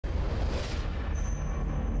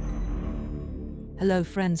Hello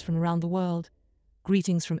friends from around the world.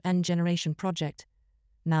 Greetings from N Generation Project.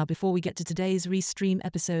 Now before we get to today's restream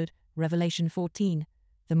episode, Revelation 14,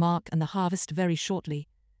 the mark and the harvest very shortly,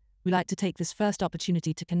 we like to take this first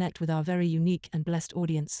opportunity to connect with our very unique and blessed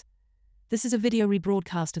audience. This is a video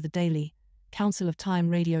rebroadcast of the daily Counsel of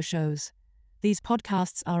Time radio shows. These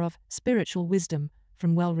podcasts are of spiritual wisdom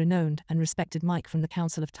from well-renowned and respected Mike from the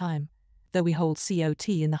Counsel of Time. Though we hold COT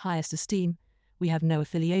in the highest esteem, we have no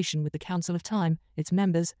affiliation with the Counsel of Time, its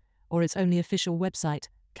members, or its only official website,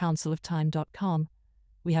 counseloftime.com.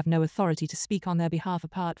 We have no authority to speak on their behalf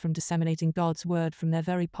apart from disseminating God's word from their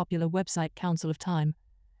very popular website, Counsel of Time.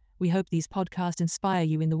 We hope these podcasts inspire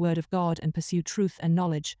you in the word of God and pursue truth and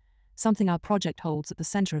knowledge, something our project holds at the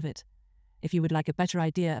center of it. If you would like a better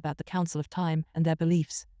idea about the Counsel of Time and their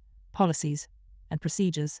beliefs, policies, and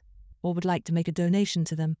procedures, or would like to make a donation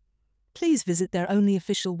to them, please visit their only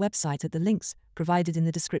official website at the links provided in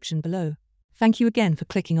the description below. Thank you again for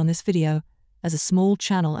clicking on this video. As a small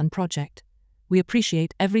channel and project, we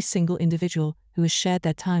appreciate every single individual who has shared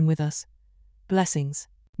their time with us. Blessings.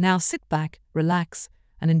 Now sit back, relax,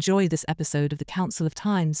 and enjoy this episode of the Counsel of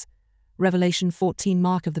Times, Revelation 14,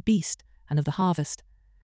 Mark of the Beast and of the Harvest.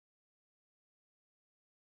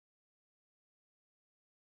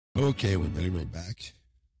 Okay, we're back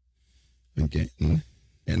again,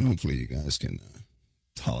 and hopefully you guys can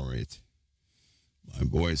tolerate my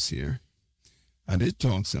voice here. I did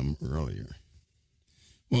talk some earlier,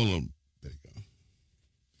 well, a little bit ago.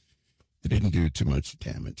 It didn't do too much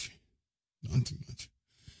damage, not too much.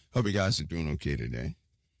 Hope you guys are doing okay today.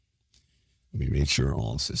 Let me make sure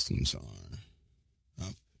all systems are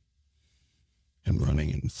up and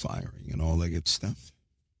running and firing and all that good stuff.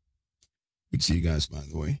 Good to see you guys, by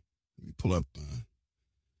the way. Let me pull up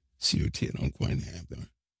COT. I don't quite have there.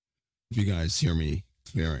 If you guys hear me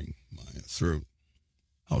clearing my throat,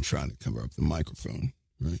 I'll try to cover up the microphone,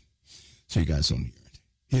 right? So you guys don't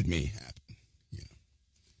hear it. It may happen,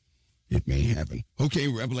 It may happen. Okay,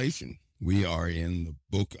 Revelation. We are in the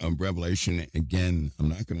book of Revelation. Again, I'm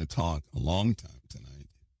not going to talk a long time tonight.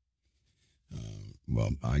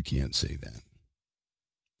 Well, I can't say that.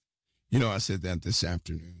 I said that this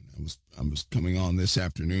afternoon. I was coming on this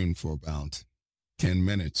afternoon for about 10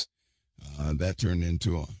 minutes. That turned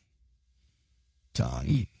into a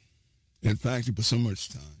time. In fact, it was so much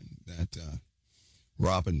time that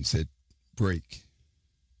Robin said, break.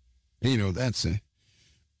 And, that's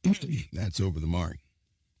over the mark.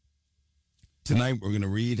 Tonight, we're going to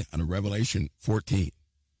read out of Revelation 14.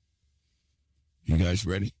 You guys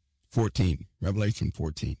ready? 14. Revelation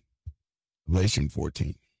 14. Revelation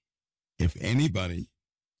 14. If anybody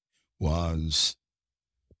was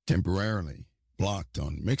temporarily blocked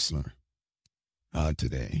on Mixler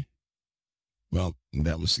today, well,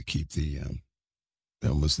 that was to keep the,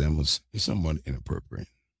 that was somewhat inappropriate.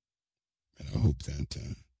 And I hope that,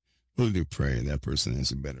 really do pray that person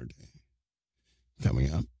has a better day coming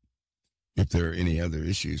up. If there are any other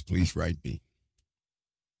issues, please write me.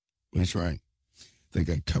 Please write. I think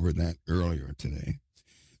I covered that earlier today.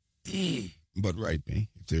 But write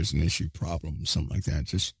me. If there's an issue, problem, something like that,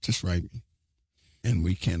 just write me. And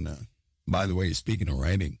we can, by the way, speaking of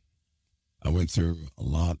writing, I went through a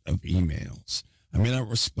lot of emails. I may not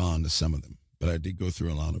respond to some of them, but I did go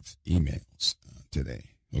through a lot of emails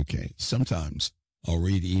today. Okay, sometimes I'll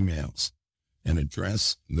read emails and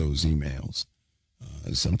address those emails,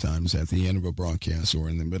 sometimes at the end of a broadcast or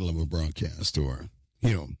in the middle of a broadcast or,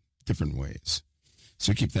 different ways.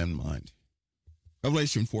 So keep that in mind.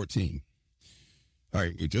 Revelation 14. All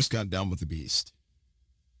right, we just got done with the beast,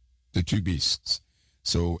 the two beasts.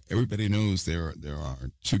 So everybody knows there are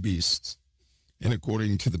two beasts. And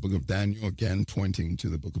according to the book of Daniel, again, pointing to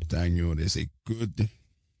the book of Daniel, it is a good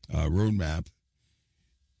roadmap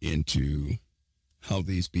into how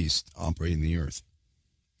these beasts operate in the earth.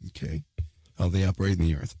 Okay, how they operate in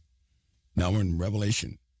the earth. Now we're in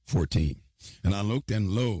Revelation 14. And I looked, and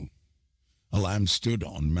lo, a lamb stood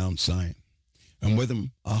on Mount Zion, and with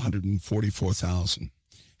him 144,000,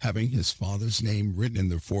 having his father's name written in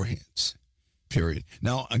their foreheads, period.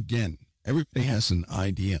 Now, again, everybody has an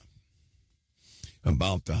idea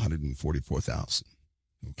about the 144,000,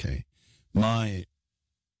 okay? My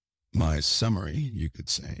summary, you could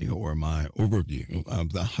say, or my overview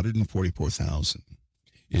of the 144,000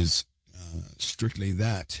 is strictly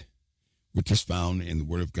that which is found in the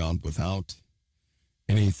Word of God without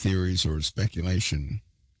any theories or speculation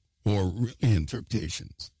or really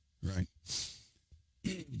interpretations, right?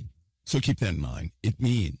 So keep that in mind. It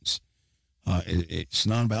means it's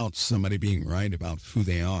not about somebody being right about who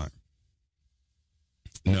they are.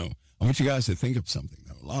 No, I want you guys to think of something,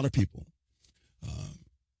 though. A lot of people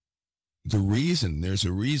there's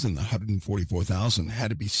a reason the 144,000 had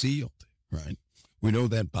to be sealed, right? We know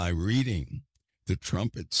that by reading the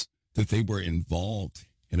trumpets that they were involved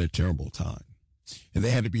in a terrible time. And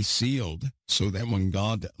they had to be sealed so that when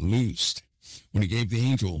God loosed, when he gave the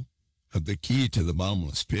angel the key to the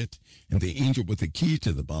bottomless pit, and the angel with the key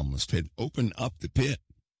to the bottomless pit opened up the pit,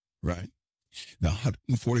 right? The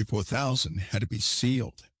 144,000 had to be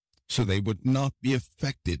sealed so they would not be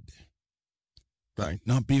affected, right?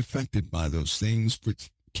 Not be affected by those things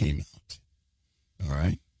which came out, all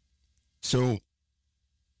right? So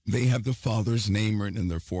they have the Father's name written in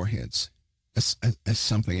their foreheads. As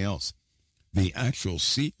something else. The actual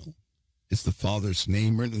seal is the Father's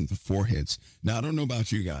name written in the foreheads. Now, I don't know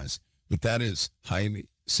about you guys, but that is highly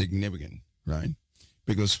significant, right?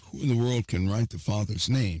 Because who in the world can write the Father's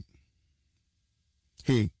name?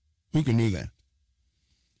 Who can do that?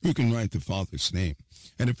 Who can write the Father's name?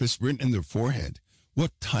 And if it's written in their forehead,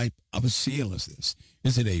 what type of a seal is this?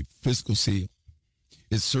 Is it a physical seal?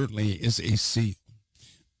 It certainly is a seal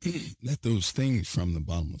that those things from the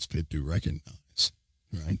bottomless pit do recognize,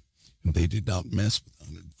 right? And they did not mess with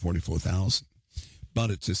 144,000. But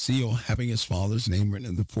it's a seal having his Father's name written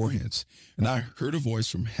in the foreheads. And I heard a voice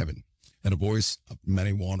from heaven, and a voice of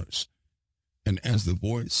many waters, and as the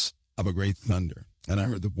voice of a great thunder. And I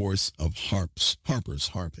heard the voice of harpers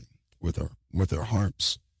harping with their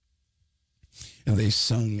harps. And they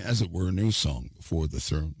sung, as it were, a new song before the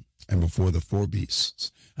throne, and before the four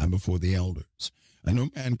beasts, and before the elders. And no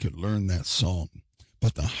man could learn that song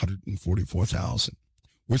but the 144,000,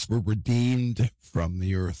 which were redeemed from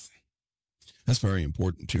the earth. That's very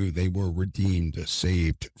important, too. They were redeemed,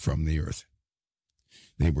 saved from the earth.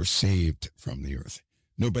 They were saved from the earth.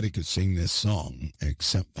 Nobody could sing this song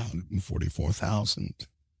except 144,000.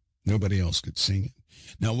 Nobody else could sing it.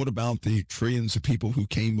 Now, what about the trillions of people who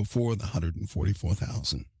came before the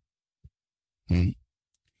 144,000?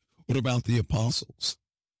 What about the apostles?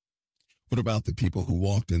 What about the people who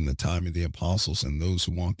walked in the time of the apostles and those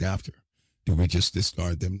who walked after? Do we just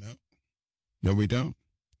discard them? No. No, we don't.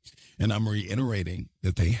 And I'm reiterating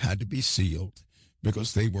that they had to be sealed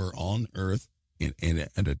because they were on earth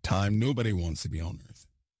at a time nobody wants to be on earth.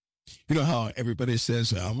 You know how everybody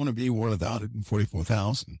says, I want to be one of the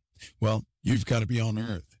 144,000. Well, you've got to be on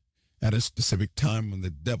earth at a specific time when the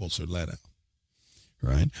devils are let out,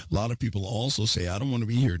 right? A lot of people also say, I don't want to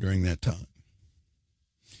be here during that time.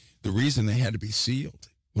 The reason they had to be sealed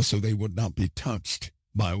was so they would not be touched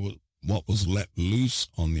by what was let loose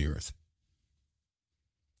on the earth,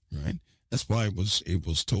 right? That's why it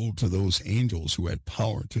was told to those angels who had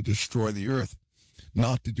power to destroy the earth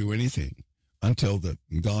not to do anything until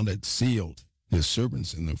God had sealed his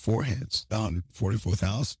servants in their foreheads,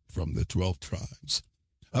 144,000 from the 12 tribes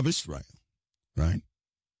of Israel, right?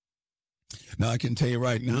 Now, I can tell you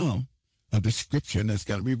right now a description that's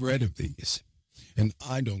got to be read of these, and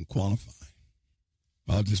I don't qualify.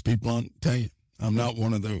 I'll just be blunt and tell you, I'm not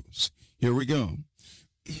one of those. Here we go.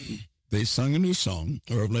 They sung a new song,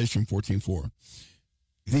 Revelation 14:4.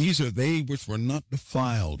 These are they which were not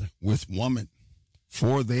defiled with woman,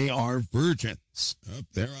 for they are virgins. Up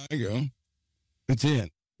there I go. That's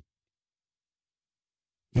it.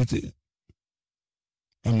 That's it.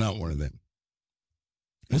 I'm not one of them.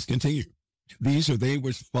 Let's continue. These are they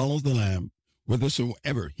which follow the Lamb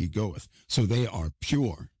whithersoever he goeth. So they are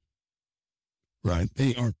pure. Right?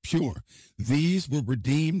 They are pure. These were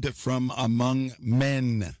redeemed from among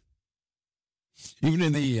men. Even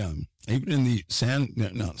in the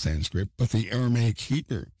not Sanskrit, but the Aramaic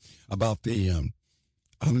Hebrew, about the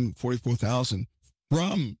 144,000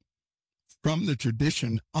 from the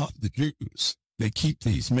tradition of the Jews. They keep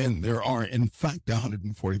these men. There are, in fact,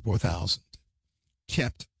 144,000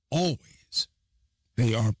 kept always.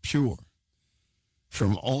 They are pure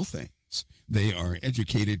from all things. They are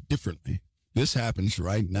educated differently. This happens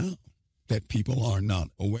right now that people are not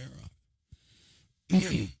aware of.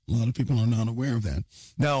 A lot of people are not aware of that.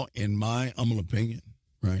 Now, in my humble opinion,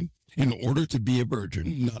 right, in order to be a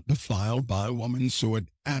virgin, not defiled by a woman, so it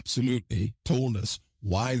absolutely told us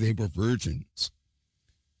why they were virgins.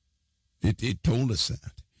 It told us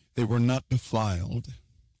that. They were not defiled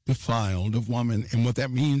of woman. And what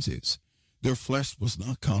that means is their flesh was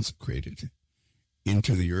not consecrated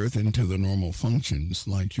into the earth, into the normal functions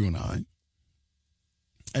like you and I.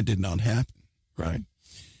 It did not happen, right?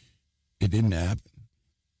 It didn't happen.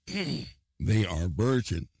 They are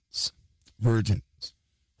virgins. Virgins.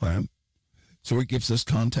 Right? So it gives us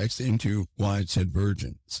context into why it said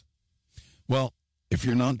virgins. Well, if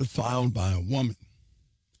you're not defiled by a woman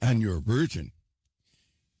and you're a virgin,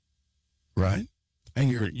 right? And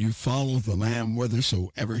you follow the Lamb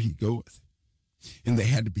whithersoever he goeth. and they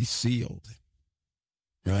had to be sealed,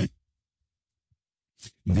 right?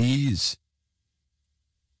 These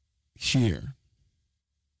here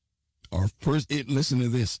are first, listen to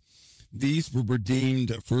this. These were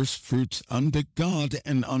redeemed first fruits unto God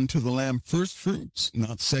and unto the Lamb. First fruits,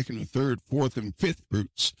 not second or third, fourth and fifth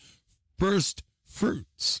fruits. First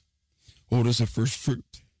fruits. What is a first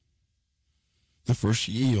fruit? The first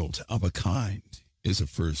yield of a kind is a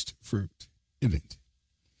first fruit, isn't it?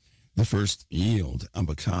 The first yield of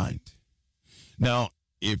a kind. Now,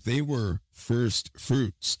 if they were first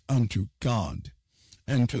fruits unto God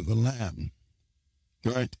and to the Lamb,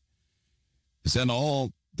 right? Is that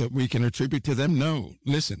all that we can attribute to them? No.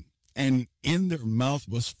 Listen, and in their mouth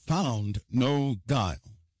was found no guile.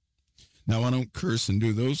 Now, I don't curse and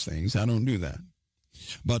do those things. I don't do that.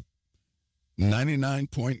 But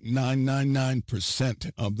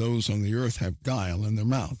 99.999% of those on the earth have guile in their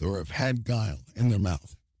mouth, or have had guile in their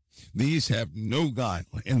mouth. These have no guile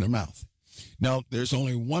in their mouth. Now, there's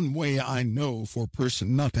only one way I know for a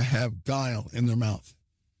person not to have guile in their mouth.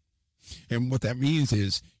 And what that means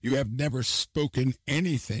is you have never spoken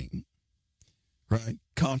anything, right,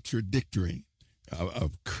 contradictory,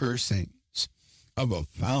 of cursings, of a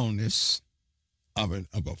foulness, of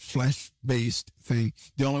a flesh-based thing.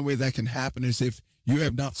 The only way that can happen is if you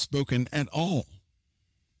have not spoken at all.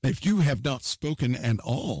 If you have not spoken at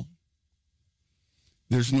all,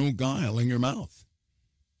 there's no guile in your mouth.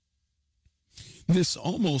 This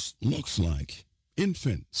almost looks like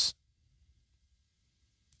infants.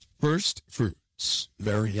 First fruits,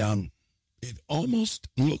 very young. It almost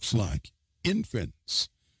looks like infants,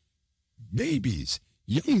 babies,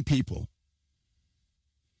 young people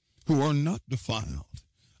who are not defiled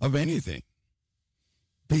of anything.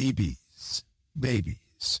 Babies,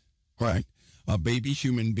 right? A baby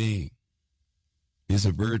human being is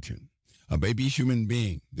a virgin. A baby human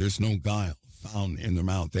being, there's no guile found in their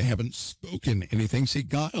mouth. They haven't spoken anything. See,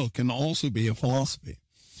 guile can also be a philosophy.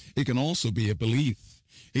 It can also be a belief.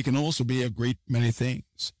 It can also be a great many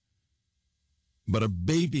things. But a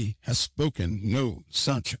baby has spoken no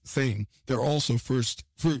such thing. They're also first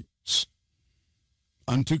fruits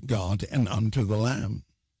unto God and unto the Lamb.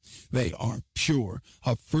 They are pure.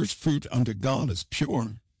 A first fruit unto God is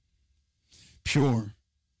pure. Pure.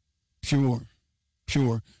 Pure.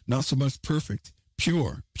 Pure. Not so much perfect.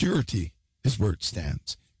 Pure. Purity is where it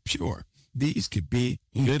stands. Pure. These could be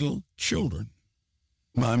little children.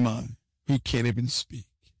 My, who can't even speak.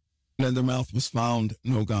 And their mouth was found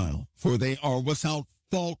no guile, for they are without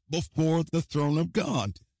fault before the throne of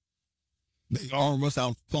God. They are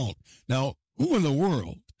without fault. Now, who in the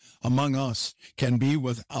world among us can be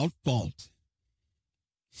without fault?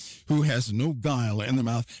 Who has no guile in their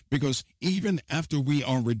mouth? Because even after we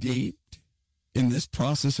are redeemed in this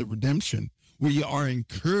process of redemption, we are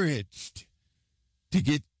encouraged to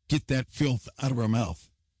get that filth out of our mouth.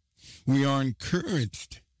 We are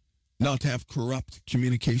encouraged not to have corrupt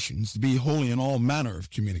communications, to be holy in all manner of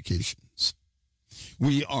communications.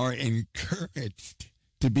 We are encouraged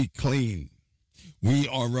to be clean. We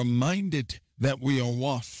are reminded that we are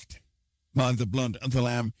washed by the blood of the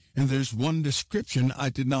Lamb. And there's one description I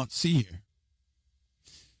did not see here.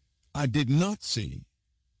 I did not see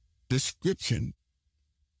description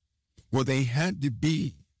where they had to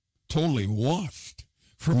be totally washed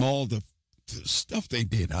from all the stuff they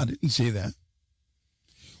did. I didn't see that.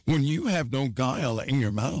 When you have no guile in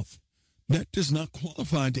your mouth, that does not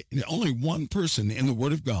qualify to only one person in the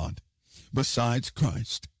Word of God besides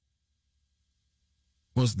Christ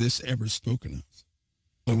was this ever spoken of.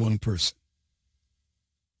 Only one person.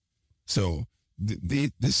 So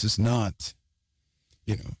this is not,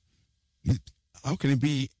 how can it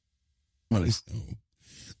be? Well,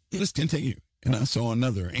 let's continue. And I saw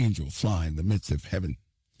another angel fly in the midst of heaven,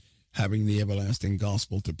 having the everlasting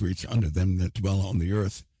gospel to preach unto them that dwell on the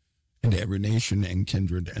earth, and every nation and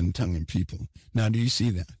kindred and tongue and people. Now, do you see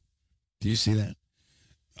that? Do you see that?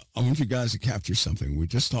 I want you guys to capture something. We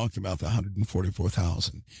just talked about the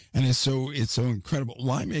 144,000, and it's so incredible.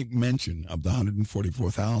 Why make mention of the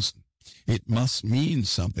 144,000? It must mean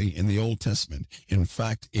something in the Old Testament. In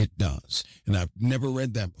fact, it does. And I've never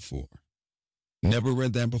read that before. Never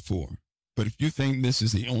read that before. But if you think this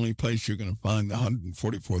is the only place you're going to find the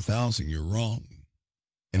 144,000, you're wrong.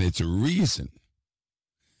 And it's a reason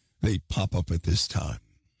they pop up at this time.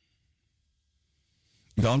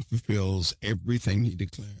 God fulfills everything he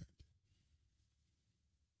declared.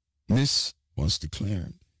 This was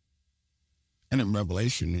declared. And in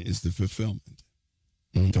Revelation is the fulfillment.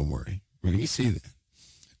 Don't worry. We're going to see that.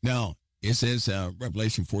 Now, It says,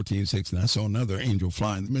 Revelation 14:6, and I saw another angel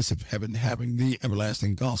fly in the midst of heaven, having the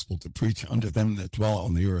everlasting gospel to preach unto them that dwell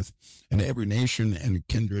on the earth, and every nation and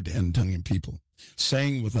kindred and tongue and people,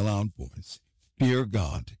 saying with a loud voice, Fear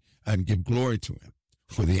God, and give glory to him,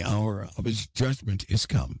 for the hour of his judgment is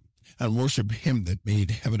come, and worship him that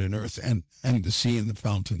made heaven and earth, and the sea and the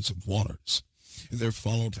fountains of waters. And there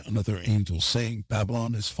followed another angel, saying,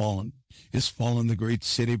 Babylon is fallen the great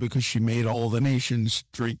city, because she made all the nations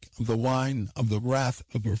drink of the wine of the wrath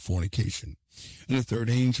of her fornication. And a third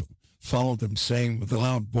angel followed them, saying with a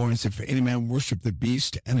loud voice, If any man worship the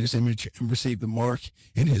beast and his image, and receive the mark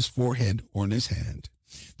in his forehead or in his hand,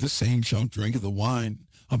 the same shall drink of the wine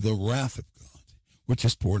of the wrath of God, which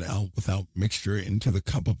is poured out without mixture into the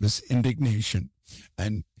cup of his indignation,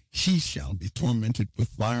 and he shall be tormented with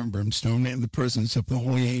fire and brimstone in the presence of the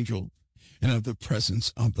holy angel and of the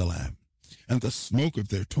presence of the Lamb. And the smoke of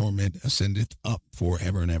their torment ascendeth up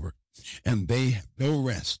forever and ever. And they have no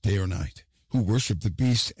rest day or night, who worship the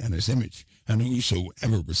beast and his image, and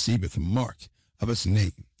whosoever receiveth a mark of his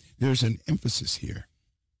name. There's an emphasis here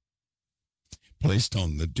placed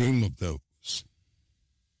on the doom of those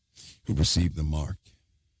who receive the mark.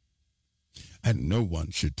 And no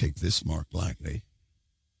one should take this mark lightly.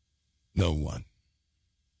 No one.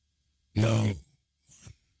 No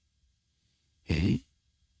one.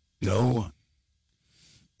 No one.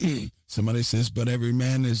 Somebody says, but every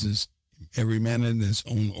man in his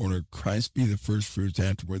own order. Christ be the first fruits,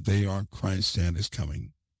 afterward they are Christ at his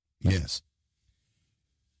coming. Yes.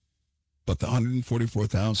 But the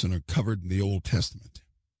 144,000 are covered in the Old Testament.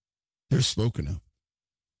 They're spoken of.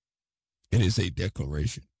 It is a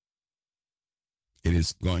declaration. It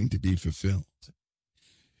is going to be fulfilled.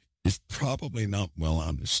 It's probably not well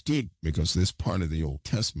understood because this part of the Old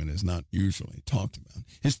Testament is not usually talked about.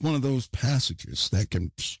 It's one of those passages that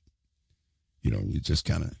can, you just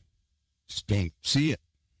kind of don't see it.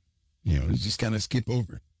 You just kind of skip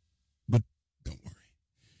over it. But don't worry.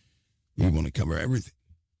 We want to cover everything.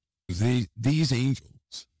 These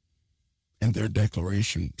angels and their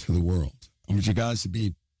declaration to the world. I want you guys to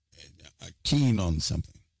be keen on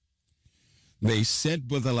something. They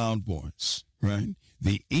said with a loud voice, right?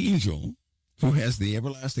 The angel who has the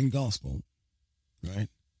everlasting gospel, right,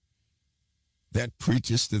 that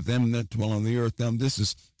preaches to them that dwell on the earth. Now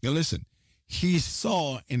listen, he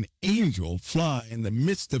saw an angel fly in the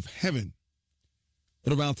midst of heaven.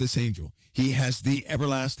 What about this angel? He has the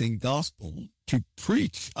everlasting gospel to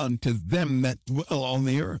preach unto them that dwell on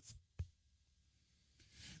the earth.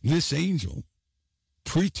 This angel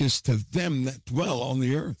preaches to them that dwell on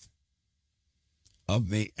the earth of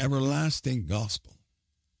the everlasting gospel.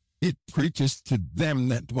 It preaches to them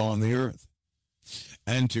that dwell on the earth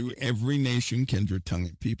and to every nation, kindred, tongue,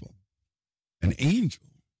 and people. An angel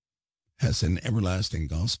has an everlasting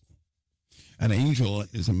gospel. An angel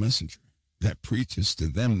is a messenger that preaches to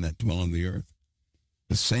them that dwell on the earth.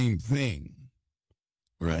 The same thing,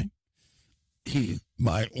 right?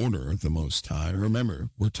 By order of the Most High. Remember,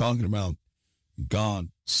 we're talking about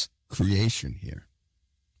God's creation here.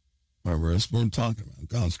 We're talking about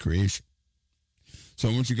God's creation. So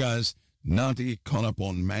I want you guys not to get caught up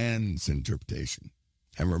on man's interpretation.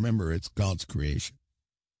 And remember, it's God's creation.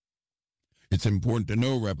 It's important to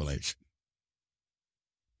know revelation,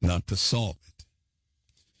 not to solve it.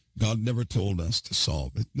 God never told us to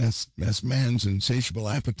solve it. That's man's insatiable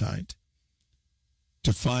appetite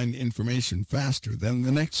to find information faster than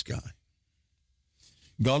the next guy.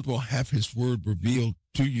 God will have his word revealed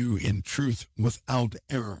to you in truth without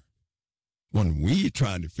error. When we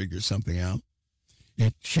try to figure something out,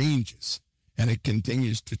 it changes, and it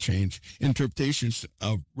continues to change. Interpretations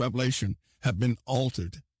of Revelation have been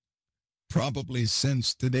altered, probably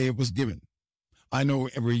since the day it was given. I know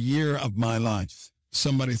every year of my life,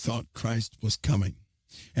 somebody thought Christ was coming,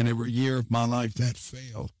 and every year of my life that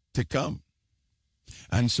failed to come.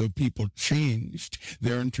 And so people changed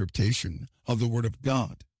their interpretation of the Word of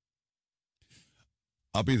God.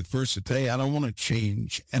 I'll be the first to tell you, I don't want to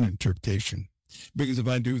change an interpretation, because if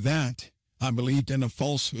I do that, I believed in a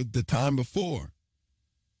falsehood the time before.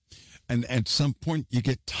 And at some point, you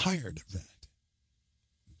get tired of that.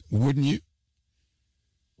 Wouldn't you?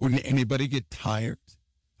 Wouldn't anybody get tired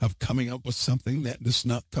of coming up with something that does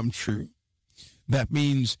not come true? That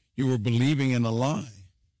means you were believing in a lie.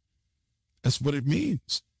 That's what it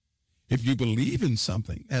means. If you believe in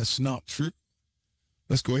something that's not true,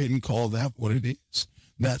 let's go ahead and call that what it is.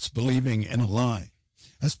 That's believing in a lie.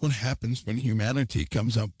 That's what happens when humanity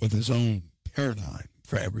comes up with its own paradigm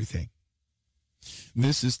for everything.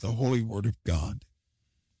 This is the holy word of God.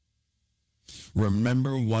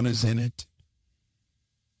 Remember what is in it,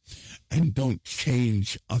 and don't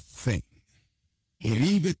change a thing.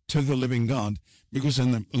 Leave it to the living God, because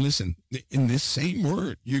in this same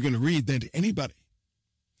word, you're going to read that anybody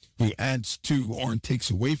who adds to or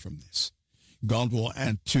takes away from this, God will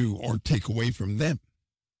add to or take away from them.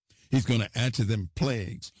 He's going to add to them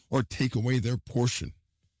plagues or take away their portion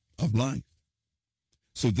of life.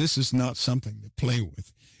 So this is not something to play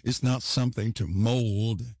with. It's not something to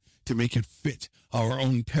mold to make it fit our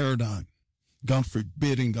own paradigm. God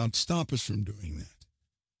forbid and God stop us from doing that.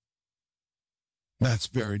 That's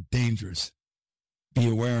very dangerous. Be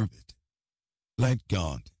aware of it. Let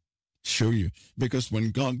God show you. Because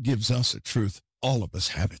when God gives us a truth, all of us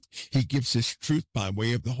have it. He gives his truth by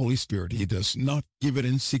way of the Holy Spirit. He does not give it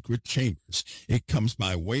in secret chambers. It comes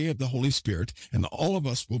by way of the Holy Spirit, and all of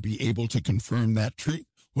us will be able to confirm that truth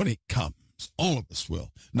when it comes. All of us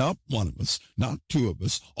will. Not one of us, not two of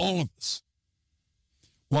us, all of us.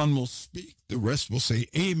 One will speak, the rest will say,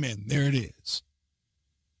 amen, there it is.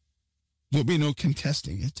 There'll be no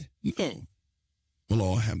contesting it. No. We'll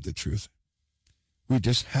all have the truth. We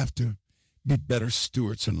just have to be better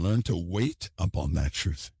stewards and learn to wait upon that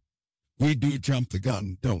truth. We do jump the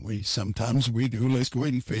gun, don't we? Sometimes we do. Let's go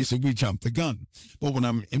ahead and face it. We jump the gun. But what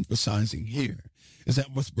I'm emphasizing here is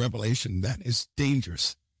that with revelation, that is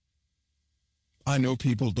dangerous. I know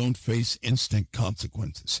people don't face instant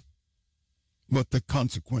consequences, but the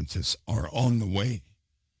consequences are on the way.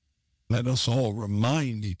 Let us all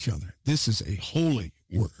remind each other, this is a holy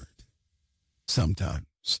word.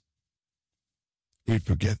 Sometimes we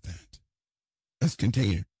forget that. Let's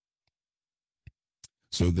continue.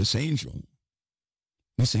 So this angel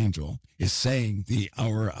is saying the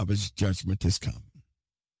hour of his judgment has come.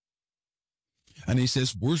 And he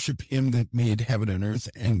says, worship him that made heaven and earth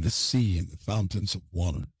and the sea and the fountains of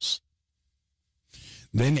waters.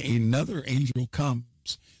 Then another angel comes.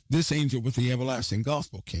 This angel with the everlasting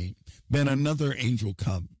gospel came. Then another angel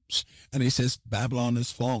comes. And he says, Babylon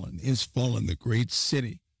is fallen, the great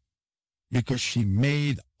city, because she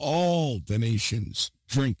made all the nations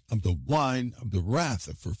drink of the wine of the wrath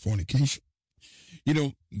of her fornication. You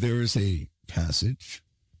know, there is a passage.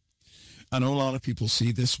 I know a lot of people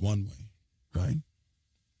see this one way, right?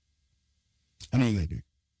 I know they do.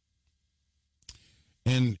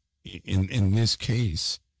 And in this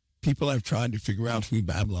case, people have tried to figure out who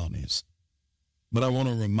Babylon is. But I want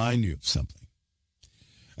to remind you of something.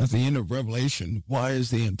 At the end of Revelation, why is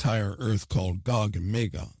the entire earth called Gog and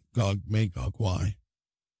Magog? Gog, Magog, why?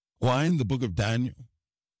 Why in the book of Daniel,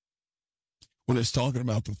 when it's talking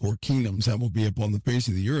about the four kingdoms that will be upon the face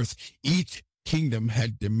of the earth, each kingdom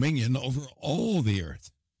had dominion over all the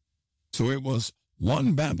earth. So it was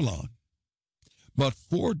one Babylon, but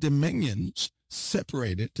four dominions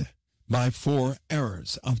separated by 4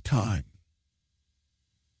 eras of time.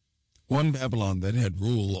 One Babylon that had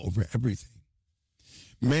rule over everything.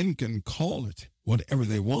 Men can call it whatever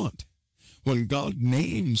they want. When God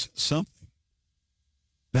names something,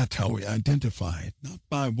 that's how we identify it, not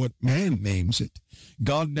by what man names it.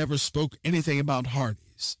 God never spoke anything about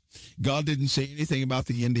Hardee's. God didn't say anything about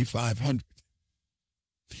the Indy 500.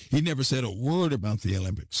 He never said a word about the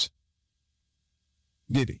Olympics,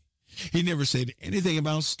 did he? He never said anything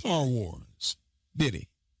about Star Wars, did he?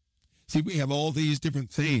 See, we have all these different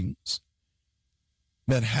things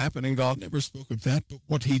that happen, and God never spoke of that, but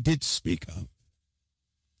what he did speak of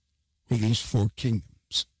were these 4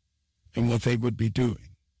 kingdoms and what they would be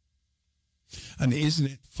doing. And isn't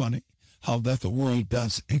it funny how that the world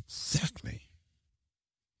does exactly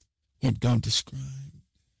what God described?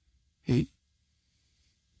 Isn't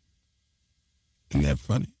that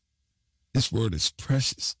funny? This word is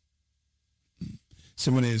precious.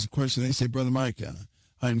 Someone has a question. They say, Brother Mike,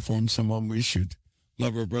 I informed someone we should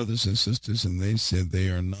love our brothers and sisters, and they said they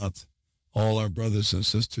are not all our brothers and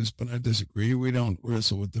sisters, but I disagree. We don't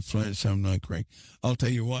wrestle with the flesh. I'm not great. I'll tell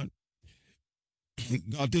you what.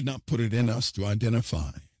 God did not put it in us to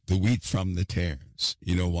identify the wheat from the tares.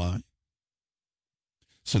 You know why?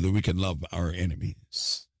 So that we can love our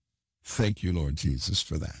enemies. Thank you, Lord Jesus,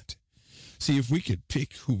 for that. See, if we could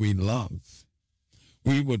pick who we love,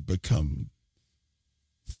 we would become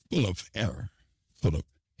full of error, full of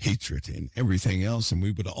hatred and everything else, and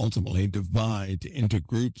we would ultimately divide into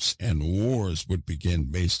groups, and wars would begin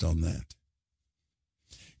based on that.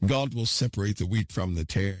 God will separate the wheat from the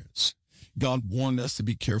tares. God warned us to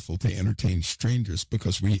be careful to entertain strangers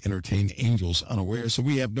because we entertain angels unaware, so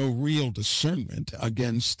we have no real discernment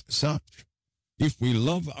against such. If we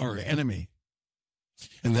love our enemy,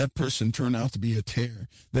 and that person turned out to be a tare,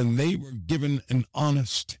 then they were given an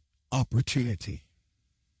honest opportunity,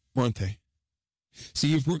 weren't they?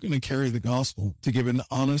 See, if we're going to carry the gospel, to give an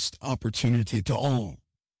honest opportunity to all,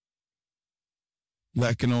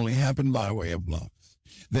 that can only happen by way of love,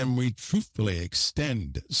 then we truthfully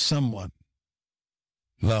extend someone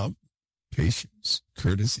love, patience,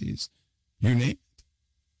 courtesies, you name it.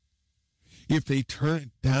 If they turn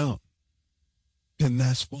it down, then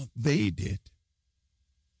that's what they did.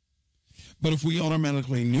 But if we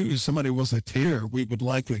automatically knew somebody was a tear, we would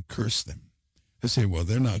likely curse them and say, well,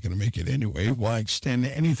 they're not going to make it anyway. Why extend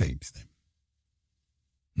anything to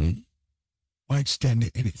them? Why extend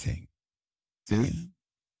anything? Yeah.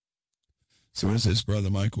 So it says, Brother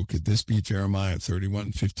Michael, could this be Jeremiah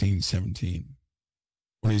 31:15-17?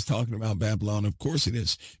 When he's talking about Babylon, of course it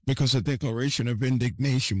is, because a declaration of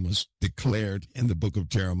indignation was declared in the book of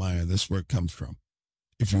Jeremiah. That's where it comes from.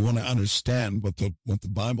 If you want to understand what the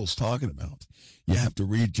Bible's talking about, you have to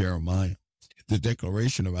read Jeremiah. The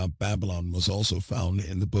declaration about Babylon was also found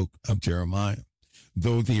in the book of Jeremiah,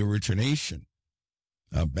 though the origination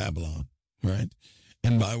of Babylon, right?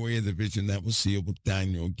 And by way of the vision that was sealed with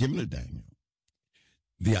Daniel, given to Daniel,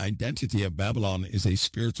 the identity of Babylon is a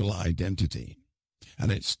spiritual identity.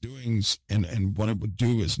 And its doings and what it would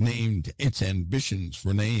do is named. Its ambitions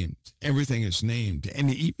were named. Everything is named. And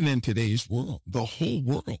even in today's world, the whole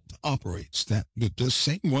world operates the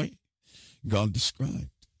same way God described.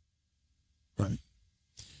 Right?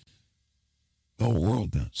 The whole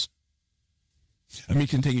world does. Let me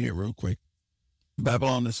continue here real quick.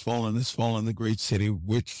 Babylon has fallen, the great city,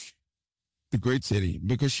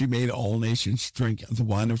 because she made all nations drink of the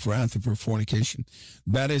wine of wrath of her fornication.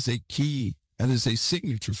 That is a key. That is a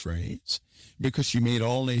signature phrase, because she made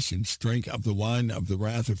all nations drink of the wine of the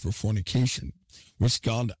wrath of her fornication, which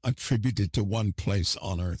God attributed to one place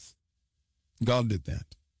on earth. God did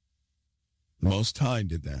that. The Most High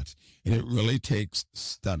did that. And it really takes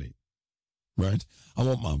study, right? I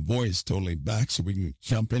want my voice totally back so we can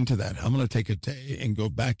jump into that. I'm going to take a day and go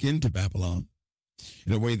back into Babylon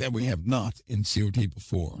in a way that we have not in COT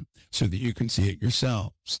before, so that you can see it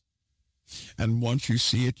yourselves. And once you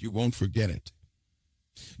see it, you won't forget it.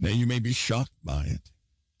 Now, you may be shocked by it.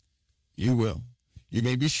 You will. You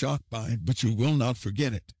may be shocked by it, but you will not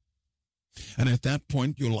forget it. And at that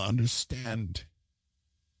point, you'll understand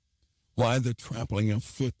why the trampling of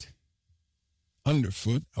foot,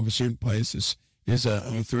 underfoot of a certain place is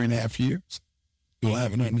 3.5 years. You'll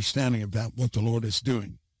have an understanding about what the Lord is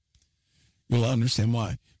doing. You'll understand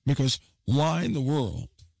why. Because why in the world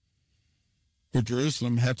would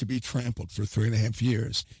Jerusalem have to be trampled for 3.5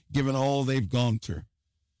 years, given all they've gone through?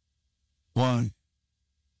 Why?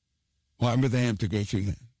 Why would they have to go through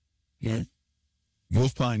that? Yeah? We'll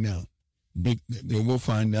find out. We'll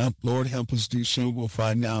find out. Lord, help us do so. We'll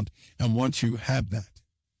find out. And once you have that,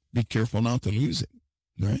 be careful not to lose it,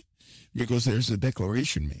 right? Because there's a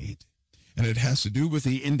declaration made, and it has to do with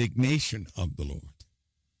the indignation of the Lord.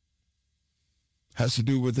 Has to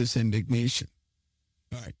do with this indignation.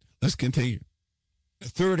 All right, let's continue. The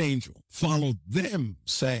third angel followed them,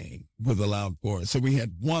 saying with a loud voice. So we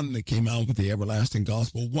had one that came out with the everlasting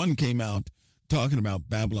gospel. One came out talking about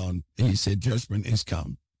Babylon, and he said judgment is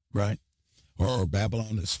come, right? Or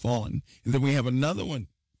Babylon is fallen. And then we have another one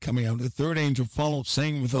coming out. The third angel followed,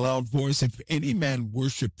 saying with a loud voice, if any man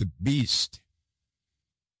worship the beast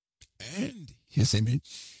and his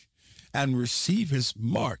image, and receive his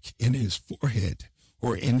mark in his forehead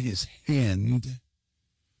or in his hand,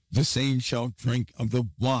 the same shall drink of the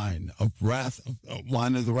wine of wrath,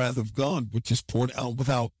 wine of the wrath of God, which is poured out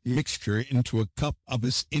without mixture into a cup of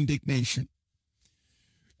his indignation.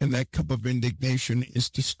 And that cup of indignation is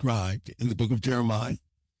described in the book of Jeremiah.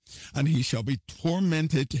 And he shall be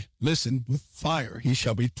tormented, listen, with fire. He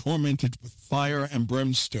shall be tormented with fire and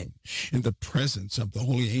brimstone in the presence of the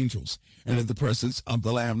holy angels and in the presence of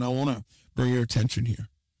the Lamb. Now I want to bring your attention here.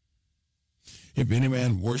 If any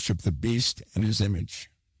man worship the beast and his image.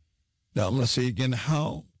 Now I'm going to say again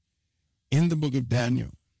how in the book of Daniel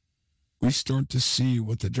we start to see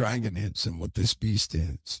what the dragon is and what this beast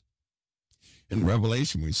is. In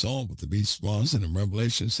Revelation we saw what the beast was, and in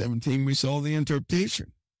Revelation 17 we saw the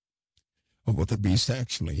interpretation of what the beast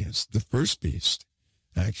actually is, the first beast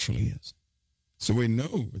actually is. So we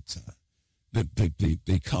know it's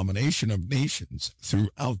the combination of nations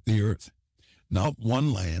throughout the earth, not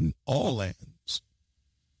one land, all lands.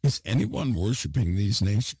 Is anyone worshiping these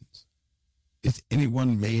nations? Is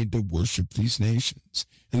anyone made to worship these nations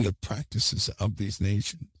and the practices of these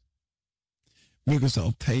nations? Because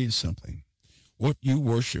I'll tell you something, what you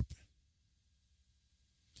worship,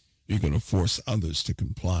 you're going to force others to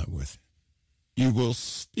comply with. You will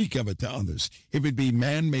speak of it to others. If it be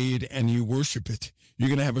man-made and you worship it, you're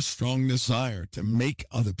going to have a strong desire to make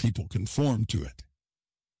other people conform to it.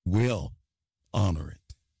 Will honor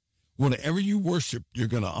it. Whatever you worship, you're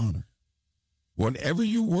going to honor. Whatever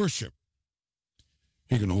you worship,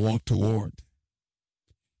 you're going to walk toward.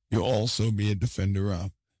 You'll also be a defender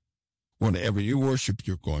of. Whatever you worship,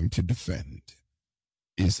 you're going to defend.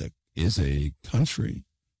 Is a country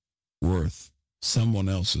worth someone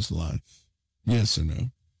else's life? Yes or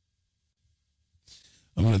no?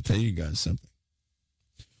 I'm going to tell you guys something.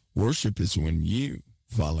 Worship is when you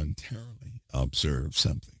voluntarily observe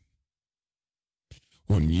something.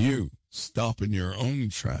 When you stop in your own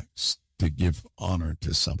tracks to give honor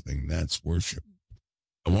to something, that's worship.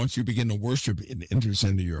 And once you begin to worship, it enters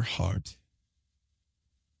into your heart.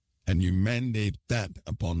 And you mandate that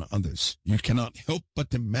upon others. You cannot help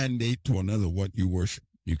but to mandate to another what you worship.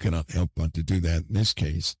 You cannot help but to do that in this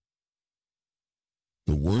case.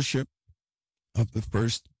 The worship of the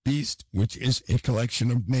first beast, which is a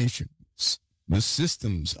collection of nations, the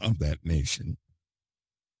systems of that nation,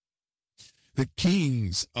 the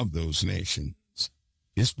kings of those nations,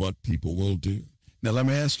 is what people will do. Now, let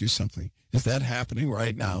me ask you something. Is that happening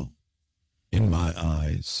right now? In my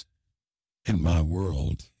eyes, in my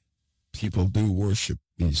world, people do worship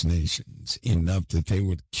these nations enough that they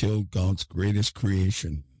would kill God's greatest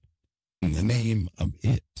creation in the name of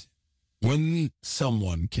it. When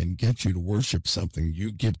someone can get you to worship something,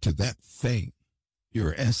 you give to that thing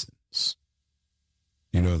your essence.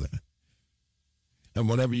 You know that. And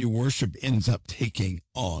whatever you worship ends up taking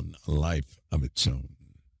on a life of its own.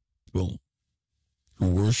 People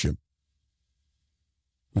who worship,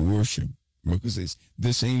 because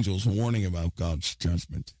this angel's warning about God's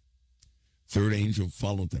judgment. Third angel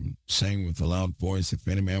followed them, saying with a loud voice, if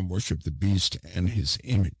any man worship the beast and his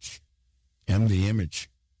image, and the image,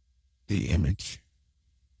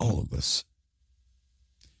 all of us,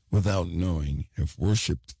 without knowing, have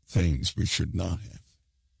worshipped things we should not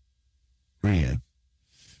have.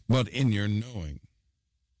 But in your knowing,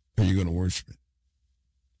 are you going to worship it?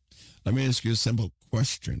 Let me ask you a simple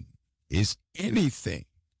question. Is anything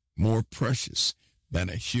more precious than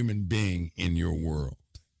a human being in your world?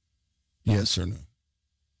 Yes or no?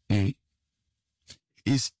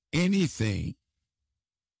 Is anything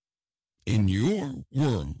in your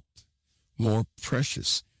world more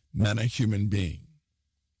precious than a human being?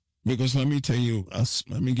 Because let me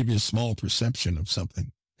give you a small perception of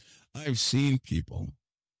something. I've seen people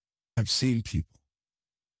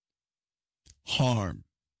harm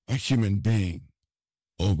a human being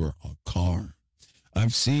over a car.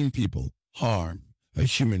 I've seen people harm a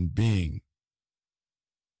human being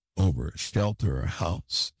over a shelter or a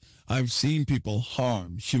house. I've seen people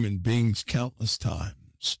harm human beings countless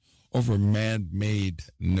times over man-made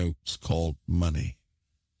notes called money.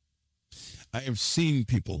 I have seen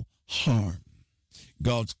people harm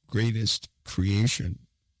God's greatest creation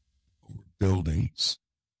over buildings.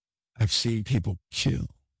 I've seen people kill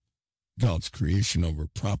God's creation over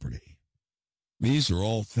property. These are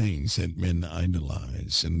all things that men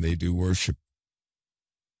idolize and they do worship.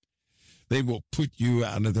 They will put you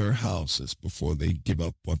out of their houses before they give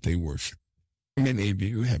up what they worship. Many of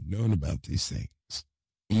you have known about these things.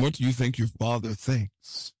 And what do you think your Father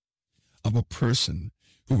thinks of a person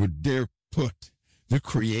who would dare put the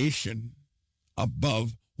creation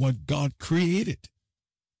above what God created?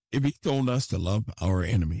 If he told us to love our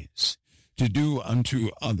enemies, to do unto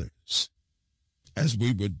others as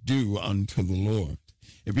we would do unto the Lord,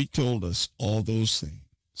 if he told us all those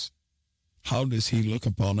things, how does he look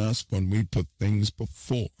upon us when we put things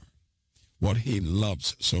before what he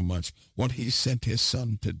loves so much, what he sent his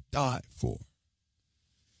son to die for?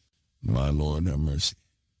 My Lord, have mercy.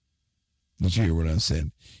 Did you hear what I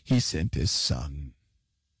said? He sent his son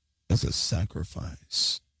as a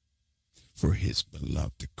sacrifice for his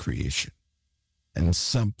beloved creation. And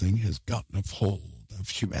something has gotten a hold of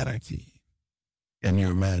humanity. Can you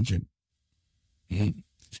imagine?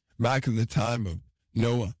 Back in the time of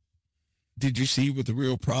Noah, did you see what the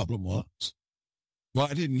real problem was?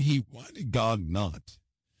 Why did God not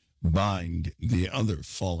bind the other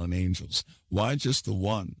fallen angels? Why just the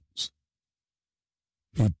ones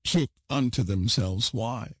who took unto themselves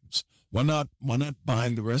wives? Why not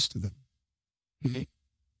bind the rest of them?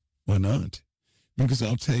 Why not? Because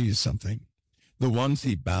I'll tell you something. The ones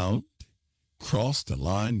he bound crossed the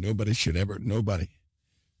line nobody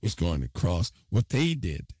was going to cross. What they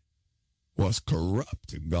did was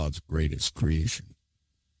corrupt God's greatest creation.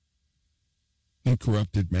 They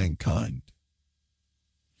corrupted mankind.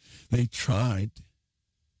 They tried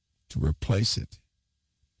to replace it.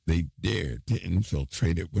 They dared to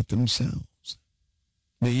infiltrate it with themselves.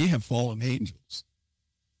 Now, you have fallen angels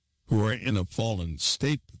who are in a fallen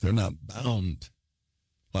state, but they're not bound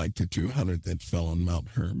like the 200 that fell on Mount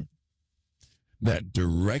Hermon, that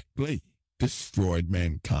directly destroyed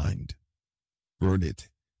mankind. perverted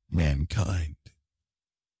mankind.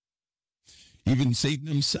 Even Satan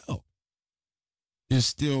himself is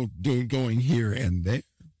still going here and there.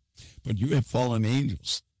 But you have fallen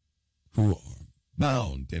angels who are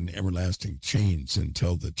bound in everlasting chains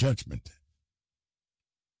until the judgment.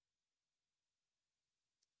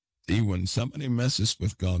 See, when somebody messes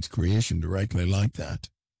with God's creation directly like that,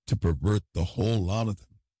 to pervert the whole lot of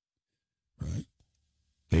them, right?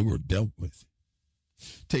 They were dealt with.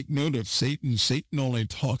 Take note of Satan. Satan only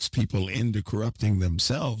talks people into corrupting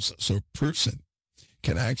themselves, so a person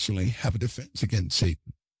can actually have a defense against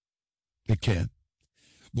Satan. They can.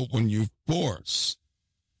 But when you force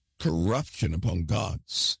corruption upon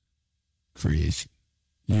God's creation,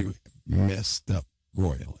 you messed up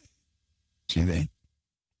royally. See that?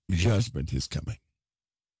 Judgment is coming.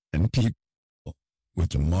 And people with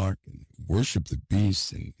the mark and worship the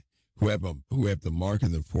beast and who have the mark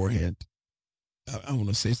in their forehead. I want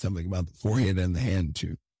to say something about the forehead and the hand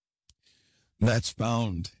too. That's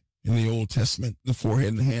found in the Old Testament, the forehead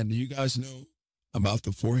and the hand. Do you guys know about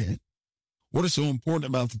the forehead? What is so important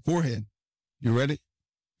about the forehead? You ready?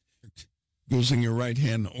 It goes in your right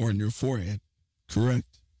hand or in your forehead.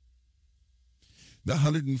 Correct. The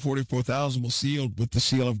 144,000 were sealed with the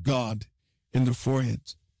seal of God in their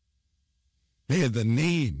foreheads. They had the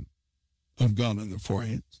name of God in their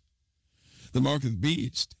foreheads. The mark of the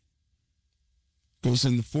beast goes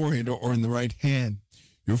in the forehead or in the right hand.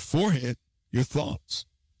 Your forehead, your thoughts.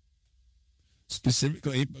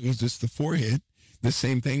 Specifically, because it's the forehead, the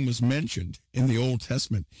same thing was mentioned in the Old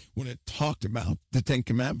Testament when it talked about the Ten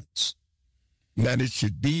Commandments. That it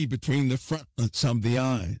should be between the frontlets of the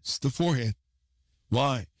eyes, the forehead.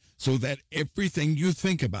 Why? So that everything you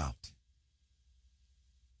think about,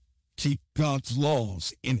 keep God's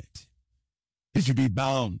laws in it. It should be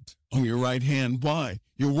bound on your right hand. Why?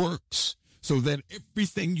 Your works. So that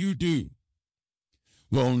everything you do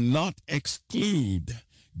will not exclude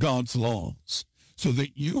God's laws. So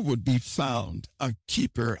that you would be found a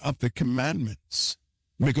keeper of the commandments.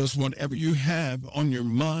 Because whatever you have on your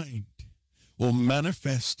mind will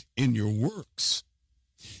manifest in your works.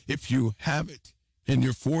 If you have it in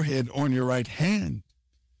your forehead or in your right hand,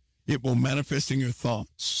 it will manifest in your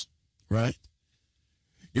thoughts, right?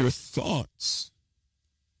 Your thoughts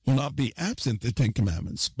will not be absent the Ten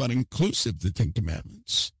Commandments, but inclusive the Ten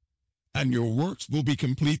Commandments. And your works will be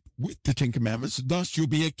complete with the Ten Commandments. Thus, you'll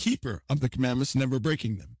be a keeper of the commandments, never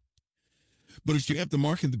breaking them. But if you have the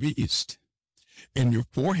mark of the beast in your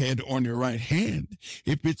forehead or on your right hand,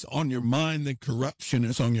 if it's on your mind, then corruption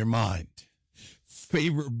is on your mind.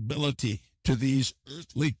 Favorability to these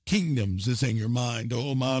earthly kingdoms is in your mind.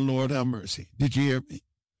 Oh, my Lord, have mercy. Did you hear me?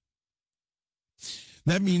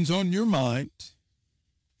 That means on your mind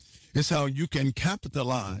is how you can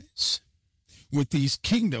capitalize with these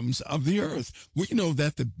kingdoms of the earth. We know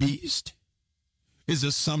that the beast is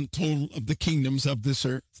a sum total of the kingdoms of this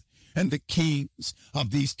earth and the kings of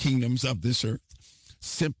these kingdoms of this earth.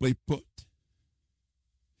 Simply put,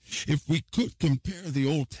 if we could compare the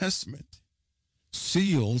Old Testament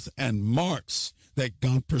seals and marks that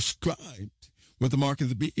God prescribed with the mark of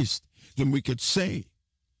the beast, then we could say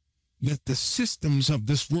that the systems of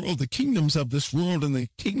this world, the kingdoms of this world, and the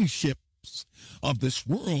kingships of this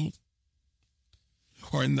world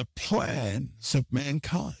are in the plans of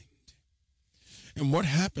mankind. And what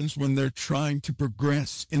happens when they're trying to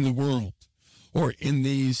progress in the world or in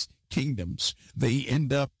these kingdoms? They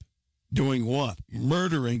end up doing what?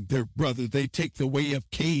 Murdering their brother. They take the way of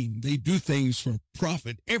Cain. They do things for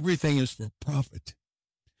profit. Everything is for profit.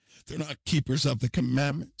 They're not keepers of the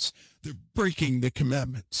commandments. They're breaking the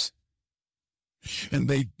commandments. And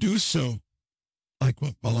they do so like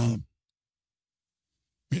what Balaam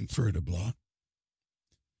inferred above,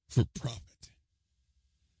 for profit.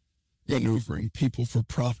 Maneuvering people for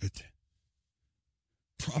profit.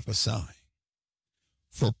 Prophesy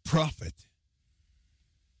for profit.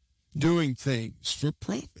 Doing things for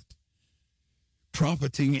profit.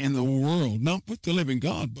 Profiting in the world, not with the living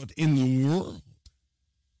God, but in the world.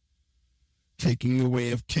 Taking the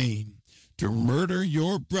way of Cain to murder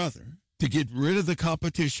your brother, to get rid of the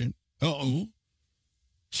competition.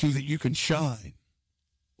 So that you can shine.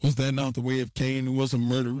 Was that not the way of Cain, who was a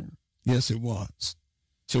murderer? Yes, it was.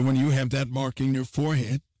 So when you have that mark in your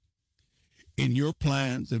forehead, in your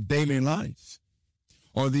plans of daily life,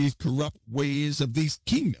 are these corrupt ways of these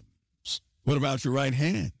kingdoms? What about your right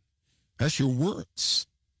hand? That's your works,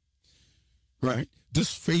 right? Does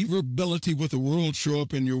favorability with the world show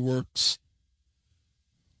up in your works?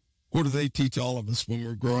 What do they teach all of us when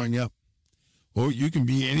we're growing up? Well, you can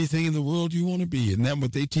be anything in the world you want to be. Isn't that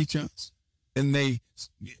what they teach us? And they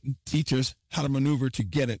teach us how to maneuver to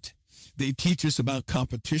get it. They teach us about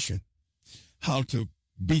competition, how to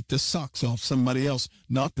beat the socks off somebody else,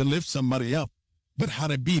 not to lift somebody up, but how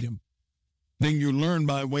to beat him. Then you learn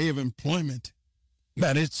by way of employment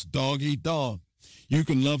that it's dog eat dog. You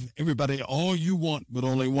can love everybody all you want, but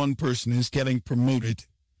only one person is getting promoted.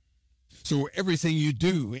 So everything you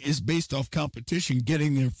do is based off competition,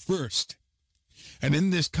 getting there first. And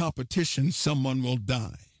in this competition, someone will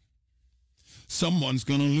die. Someone's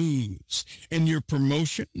going to lose. In your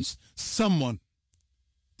promotions, someone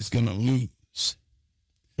is going to lose.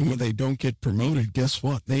 And when they don't get promoted, guess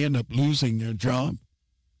what? They end up losing their job.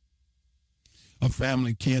 A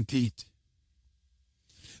family can't eat.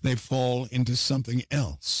 They fall into something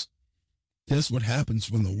else. That's what happens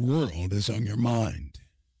when the world is on your mind.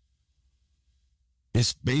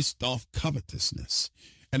 It's based off covetousness,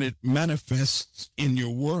 and it manifests in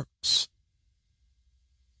your works.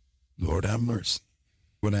 Lord have mercy.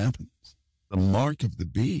 What happens? The mark of the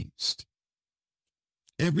beast.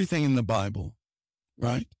 Everything in the Bible,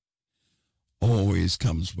 right, always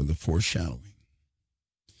comes with a foreshadowing.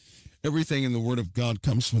 Everything in the Word of God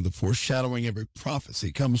comes with a foreshadowing. Every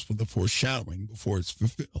prophecy comes with a foreshadowing before it's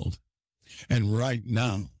fulfilled. And right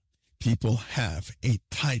now, people have a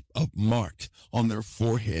type of mark on their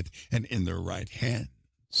forehead and in their right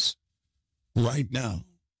hands. Right now,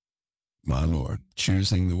 my Lord,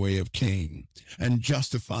 choosing the way of Cain and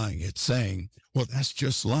justifying it, saying, well, that's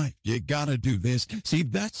just life. You got to do this. See,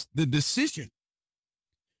 that's the decision.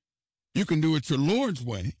 You can do it your Lord's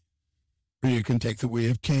way, or you can take the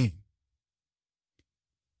way of Cain.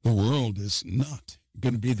 The world is not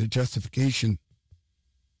going to be the justification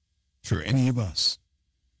for any of us.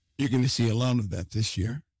 You're going to see a lot of that this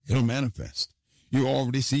year. It'll manifest. You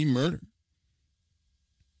already see murder.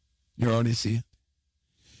 You already see it.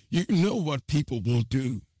 You know what people will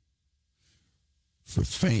do for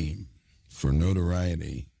fame, for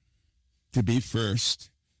notoriety, to be first,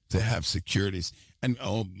 to have securities. And,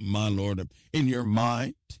 oh, my Lord, in your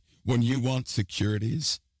mind, when you want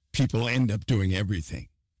securities, people end up doing everything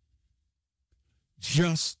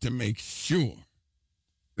just to make sure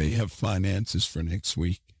they have finances for next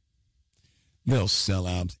week. They'll sell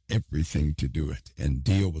out everything to do it and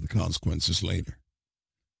deal with the consequences later.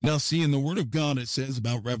 Now, see, in the Word of God, it says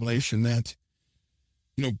about Revelation that,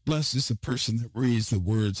 blessed is the person that reads the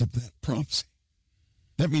words of that prophecy.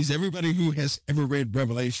 That means everybody who has ever read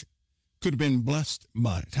Revelation could have been blessed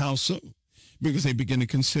by it. How so? Because they begin to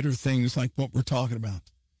consider things like what we're talking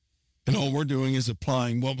about. And all we're doing is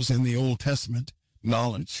applying what was in the Old Testament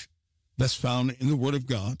knowledge that's found in the Word of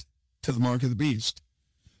God to the mark of the beast,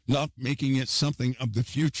 not making it something of the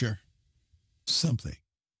future, something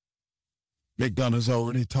that God has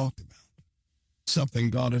already talked about,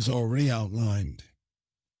 something God has already outlined.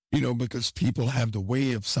 Because people have the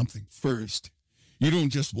way of something first. You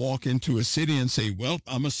don't just walk into a city and say, well,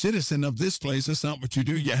 I'm a citizen of this place. That's not what you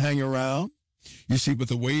do. You hang around. You see what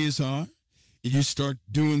the ways are. You start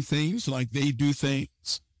doing things like they do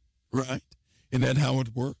things, right? Isn't that how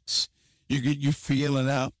it works? You feel it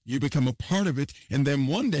out. You become a part of it. And then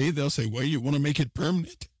one day they'll say, well, you want to make it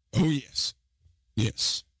permanent? Oh, yes.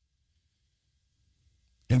 Yes.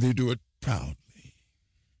 And they do it proudly.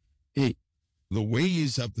 Hey, the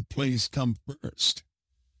ways of the place come first.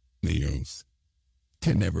 The oath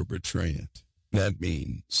to never betray it. That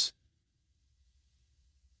means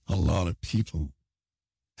a lot of people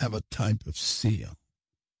have a type of seal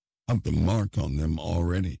of the mark on them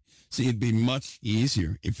already. See, it'd be much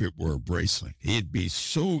easier if it were a bracelet. It'd be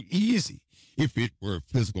so easy if it were a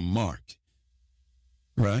physical mark,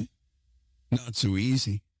 right? Not so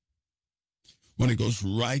easy when it goes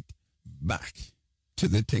right back to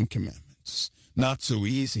the Ten Commandments. Not so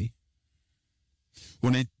easy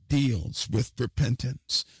when it deals with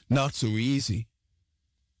repentance. Not so easy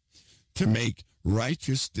to make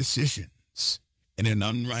righteous decisions in an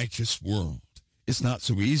unrighteous world. It's not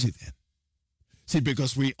so easy then. See,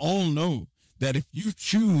 because we all know that if you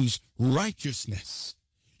choose righteousness,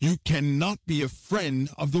 you cannot be a friend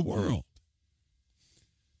of the world.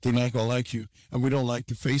 They're not going to like you, and we don't like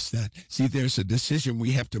to face that. See, there's a decision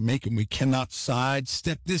we have to make, and we cannot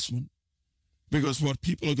sidestep this one. Because what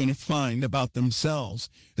people are going to find about themselves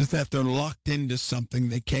is that they're locked into something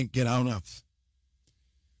they can't get out of.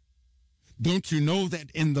 Don't you know that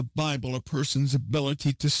in the Bible, a person's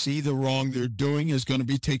ability to see the wrong they're doing is going to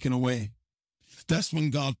be taken away? That's when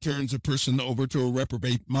God turns a person over to a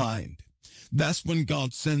reprobate mind. That's when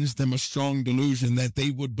God sends them a strong delusion that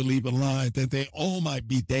they would believe a lie, that they all might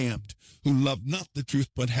be damned, who loved not the truth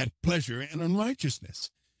but had pleasure in unrighteousness.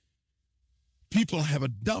 People have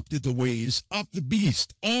adopted the ways of the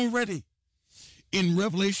beast already. In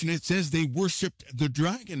Revelation, it says they worshiped the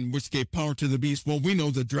dragon, which gave power to the beast. Well, we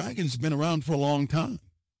know the dragon's been around for a long time.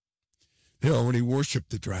 They already worshiped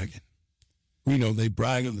the dragon. We know they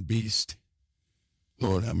brag on the beast.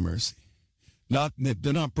 Lord have mercy.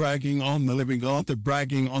 They're not bragging on the living God. They're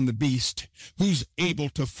bragging on the beast. Who's able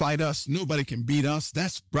to fight us? Nobody can beat us.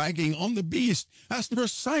 That's bragging on the beast. That's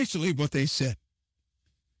precisely what they said.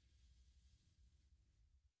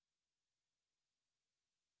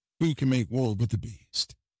 Who can make war with the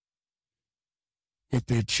beast? With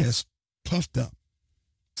their chest puffed up.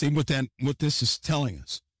 See what this is telling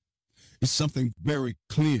us? It's something very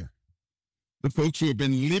clear. The folks who have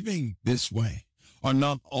been living this way are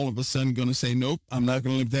not all of a sudden going to say, nope, I'm not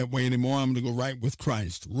going to live that way anymore. I'm going to go right with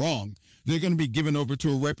Christ. Wrong. They're going to be given over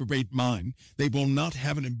to a reprobate mind. They will not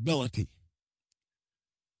have an ability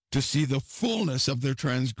to see the fullness of their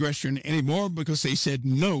transgression anymore because they said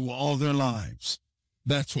no all their lives.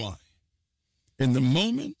 That's why. In the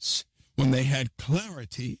moments when they had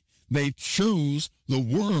clarity, they chose the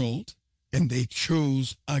world and they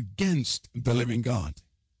chose against the living God.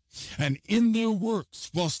 And in their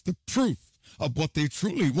works was the proof of what they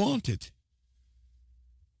truly wanted,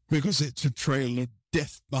 because it's a trail of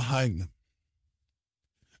death behind them.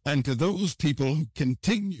 And to those people who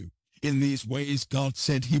continue in these ways, God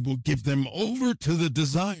said he will give them over to the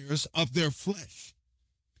desires of their flesh.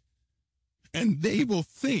 And they will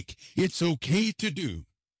think it's okay to do.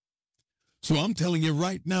 So I'm telling you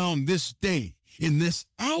right now, in this day, in this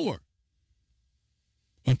hour,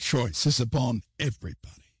 a choice is upon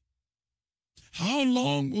everybody. How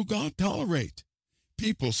long will God tolerate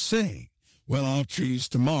people saying, well, I'll choose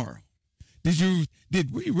tomorrow?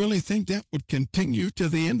 Did we really think that would continue to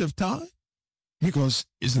the end of time? Because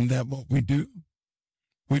isn't that what we do?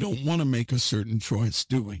 We don't want to make a certain choice,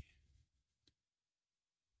 do we?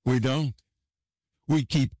 We don't. We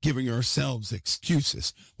keep giving ourselves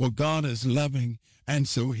excuses. Well, God is loving, and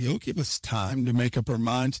so he'll give us time to make up our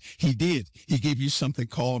minds. He did. He gave you something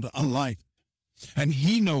called a life. And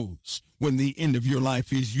he knows when the end of your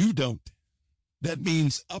life is. You don't. That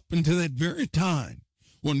means up until that very time,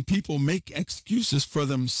 when people make excuses for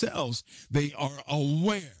themselves, they are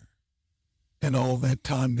aware. And all that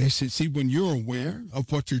time they say, see, when you're aware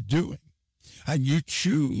of what you're doing and you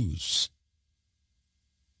choose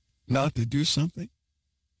not to do something,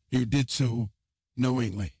 you did so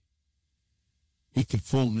knowingly with the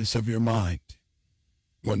fullness of your mind.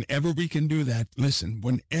 Whenever we can do that, listen,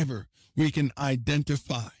 whenever we can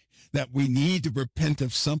identify that we need to repent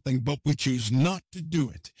of something, but we choose not to do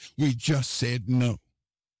it, we just said no.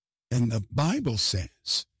 And the Bible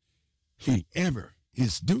says, whoever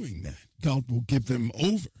is doing that, God will give them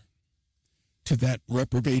over to that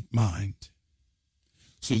reprobate mind.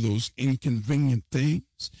 So those inconvenient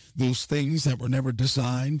things, those things that were never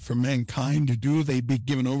designed for mankind to do, they'd be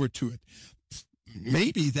given over to it.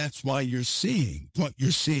 Maybe that's why you're seeing what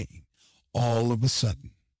you're seeing all of a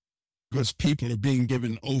sudden, because people are being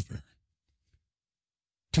given over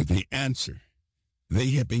to the answer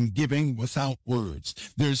they have been giving without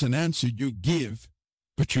words. There's an answer you give,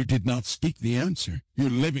 but you did not speak the answer.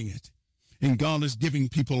 You're living it, and God is giving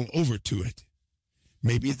people over to it.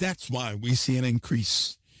 Maybe that's why we see an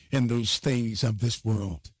increase in those things of this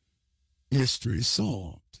world. Mystery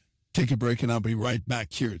solved. Take a break, and I'll be right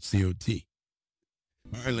back here at COT.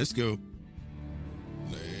 All right, let's go.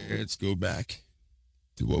 Let's go back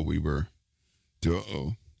to what we were. Do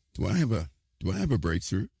I have a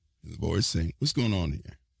breakthrough? The voice saying, "What's going on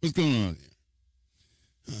here? What's going on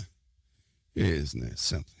here? Huh? Isn't that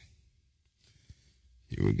something?"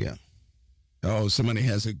 Here we go. Oh, somebody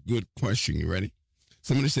has a good question. You ready?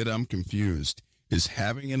 Somebody said, "I'm confused. Is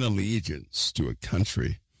having an allegiance to a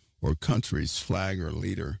country or country's flag or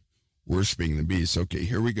leader worshiping the beast?" Okay,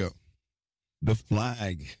 here we go. The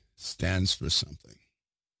flag stands for something,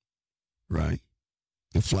 right?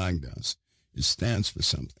 The flag does. It stands for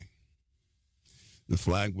something. The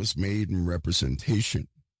flag was made in representation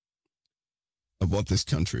of what this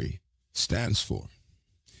country stands for.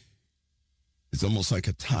 It's almost like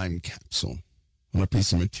a time capsule on a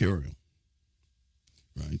piece of material,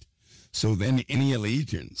 right? So then any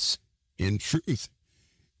allegiance, in truth,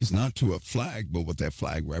 is not to a flag, but what that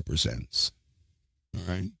flag represents, all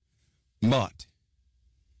right? But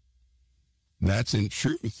that's in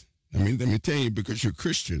truth. I mean, let me tell you, because you're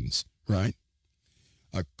Christians, right?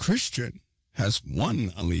 A Christian has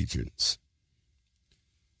one allegiance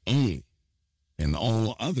only, and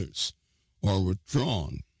all others are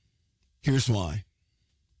withdrawn. Here's why.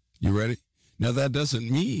 You ready? Now, that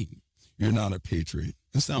doesn't mean you're not a patriot.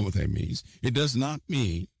 That's not what that means. It does not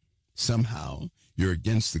mean somehow you're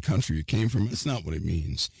against the country you came from. That's not what it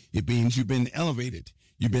means. It means you've been elevated.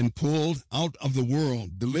 You've been pulled out of the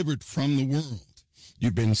world, delivered from the world.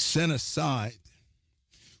 You've been set aside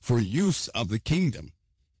for use of the kingdom.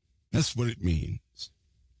 That's what it means,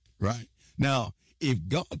 right? Now, if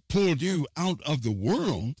God pulled you out of the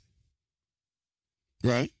world,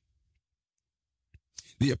 right?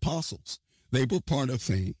 The apostles, they were part of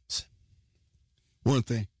things, weren't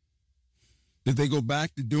they? Did they go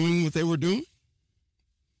back to doing what they were doing?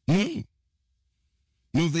 No.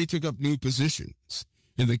 No, they took up new positions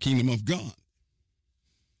in the kingdom of God.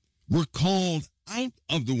 We're called out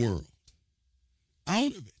of the world,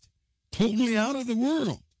 out of it, totally out of the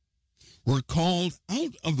world. We're called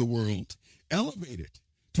out of the world, elevated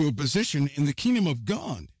to a position in the kingdom of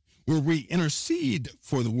God where we intercede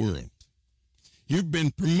for the world. You've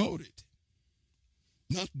been promoted,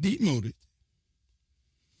 not demoted.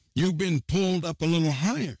 You've been pulled up a little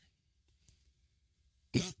higher,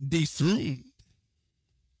 not dethroned.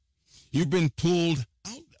 You've been pulled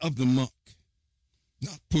out of the muck,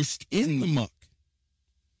 not pushed in the muck.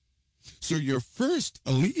 So your first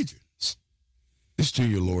allegiance is to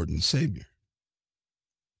your Lord and Savior.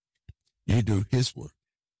 You do his work.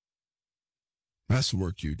 That's the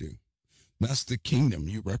work you do. That's the kingdom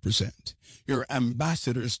you represent. You're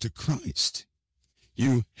ambassadors to Christ.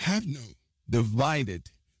 You have no divided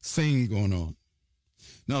thing going on.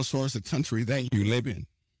 Now, as far as the country that you live in,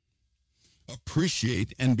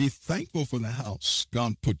 appreciate and be thankful for the house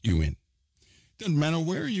God put you in. Doesn't matter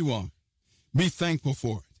where you are. Be thankful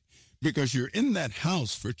for it because you're in that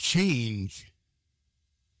house for change.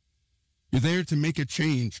 You're there to make a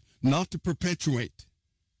change, not to perpetuate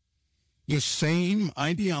the same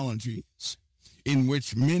ideologies in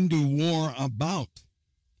which men do war about.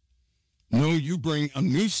 No, you bring a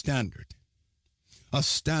new standard, a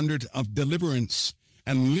standard of deliverance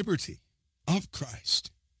and liberty of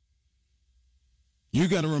Christ. You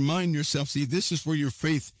got to remind yourself, see, this is where your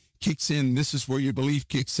faith kicks in. This is where your belief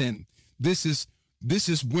kicks in. This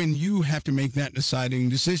is when you have to make that deciding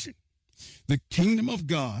decision. The kingdom of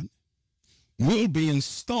God will be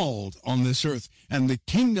installed on this earth, and the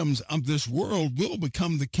kingdoms of this world will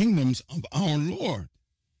become the kingdoms of our Lord.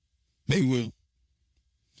 They will.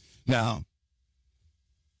 Now,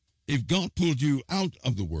 if God pulled you out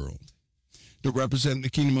of the world to represent the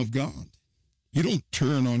kingdom of God, you don't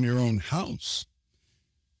turn on your own house.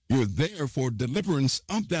 You're there for deliverance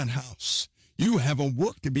of that house. You have a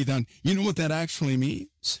work to be done. You know what that actually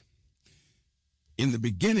means? In the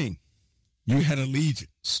beginning, you had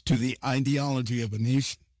allegiance to the ideology of a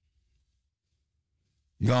nation.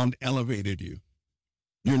 God elevated you.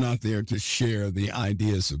 You're not there to share the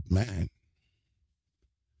ideas of man,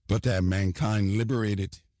 but to have mankind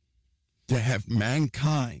liberated, to have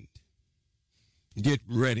mankind get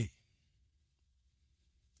ready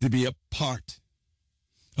to be a part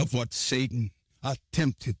of what Satan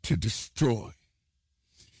attempted to destroy.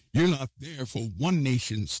 You're not there for one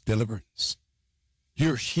nation's deliverance.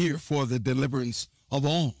 You're here for the deliverance of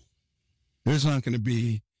all. There's not going to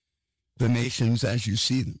be the nations as you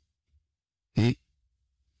see them.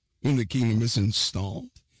 When the kingdom is installed,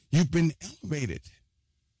 you've been elevated.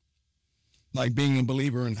 Like being a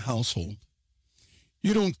believer in household.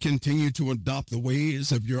 You don't continue to adopt the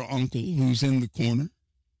ways of your uncle who's in the corner,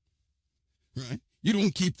 right? You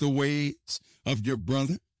don't keep the ways of your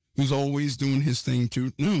brother who's always doing his thing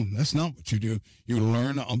too. No, that's not what you do. You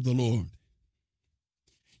learn of the Lord.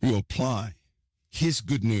 You apply his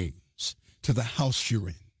good news to the house you're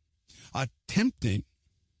in, attempting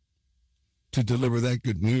to deliver that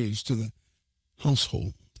good news to the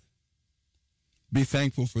household. Be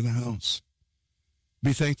thankful for the house.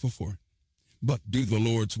 Be thankful for it. But do the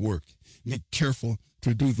Lord's work. Be careful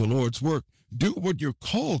to do the Lord's work. Do what you're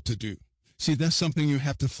called to do. See, that's something you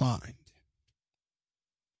have to find.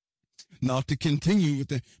 Not to continue with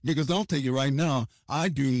the, because I'll tell you right now, I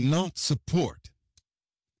do not support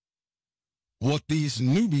what these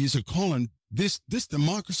newbies are calling this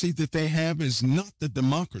democracy that they have is not the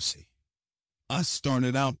democracy I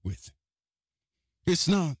started out with. It's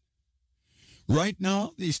not. Right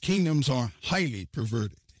now, these kingdoms are highly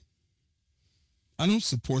perverted. I don't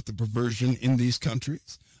support the perversion in these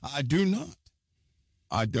countries. I do not.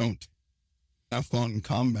 I don't. I fought in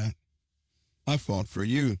combat. I fought for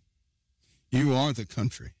you. You are the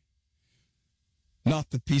country,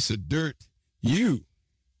 not the piece of dirt. You,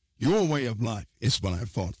 your way of life is what I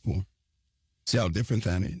fought for. See how different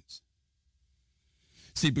that is?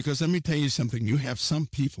 See, because let me tell you something. You have some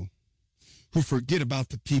people who forget about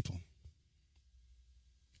the people,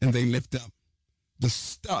 and they lift up the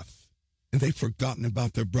stuff, and they've forgotten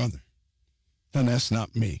about their brother. And that's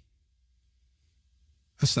not me.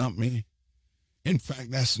 That's not me. In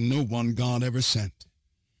fact, that's no one God ever sent.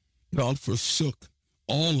 God forsook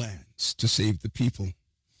all lands to save the people.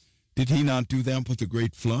 Did he not do that with the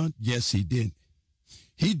great flood? Yes, he did.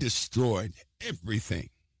 He destroyed everything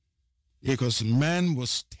because man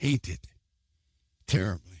was tainted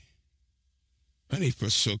terribly. And he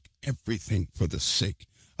forsook everything for the sake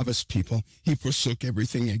of his people. He forsook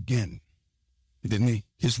everything again, didn't he?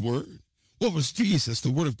 His word. What was Jesus? The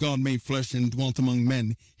word of God made flesh and dwelt among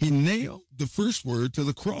men. He nailed the first word to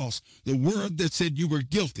the cross. The word that said you were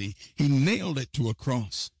guilty, he nailed it to a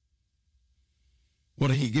cross. What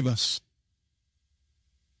did he give us?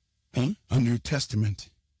 A New Testament,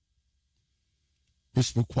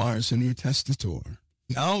 which requires a new testator.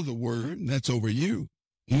 Now the word that's over you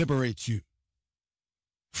liberates you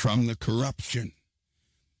from the corruption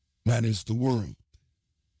that is the world.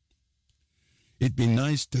 It'd be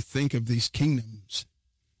nice to think of these kingdoms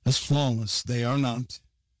as flawless. They are not.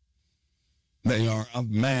 They are of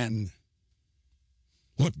man.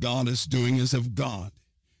 What God is doing is of God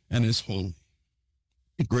and is holy.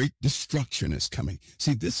 A great destruction is coming.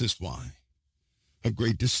 See, this is why a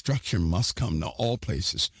great destruction must come to all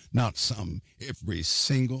places, not some, every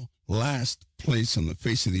single last place on the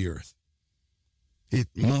face of the earth. It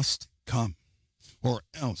must come, or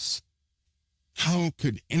else how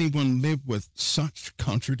could anyone live with such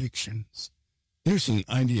contradictions? There's an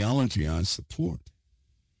ideology I support.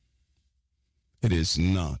 It is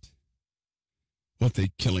not what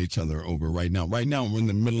they kill each other over right now. Right now, we're in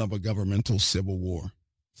the middle of a governmental civil war.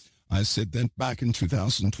 I said that back in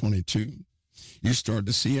 2022. You started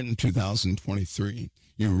to see it in 2023.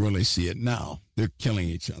 You really see it now. They're killing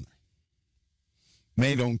each other.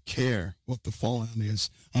 They don't care what the fallout is.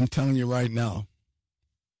 I'm telling you right now.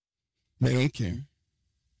 They don't care.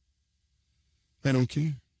 They don't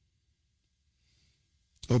care.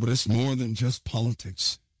 Oh, but it's more than just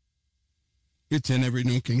politics. It's in every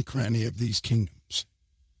nook and cranny of these kingdoms.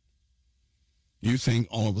 You think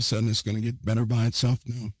all of a sudden it's going to get better by itself?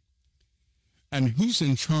 No. And who's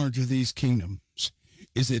in charge of these kingdoms?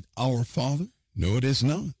 Is it our Father? No, it is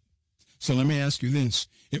not. So let me ask you this.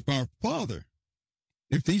 If our Father,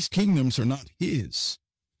 if these kingdoms are not his,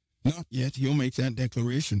 not yet, he'll make that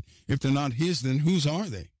declaration. If they're not his, then whose are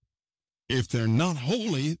they? If they're not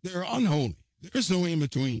holy, they're unholy. There's no in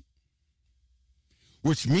between.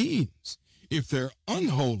 Which means if they're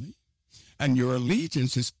unholy and your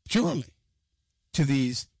allegiance is purely to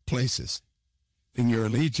these places, then your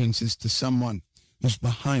allegiance is to someone who's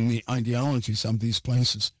behind the ideologies of these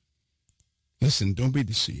places. Listen, don't be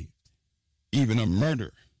deceived. Even a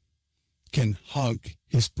murderer can hug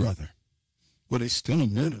his brother, but he's still a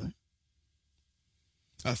murderer.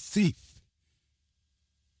 A thief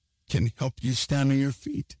can help you stand on your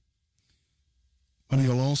feet, but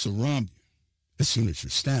he'll also rob you as soon as you're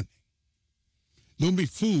standing. Don't be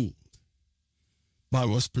fooled by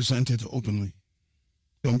what's presented openly.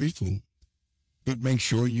 Don't be fooled, but make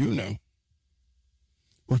sure you know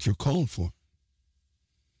what you're called for.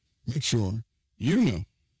 Make sure you know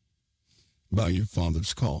about your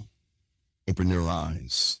Father's call. Open your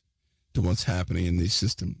eyes to what's happening in these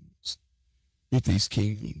systems, with these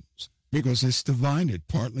kingdoms, because it's divided,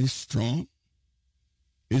 partly strong,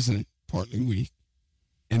 isn't it? Partly weak.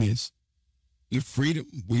 And it's the freedom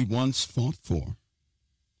we once fought for.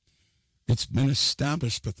 It's been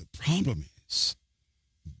established, but the problem is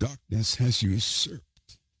darkness has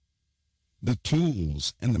usurped the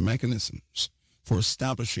tools and the mechanisms for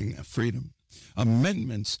establishing a freedom.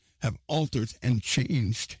 Amendments have altered and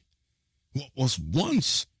changed what was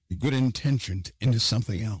once good intentioned into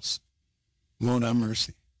something else. Lord have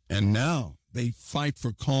mercy. And now they fight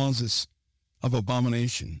for causes of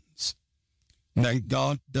abominations that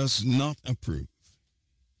God does not approve.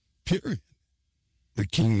 Period. The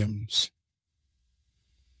kingdoms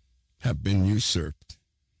have been usurped.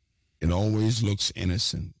 It always looks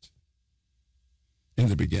innocent in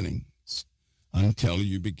the beginnings until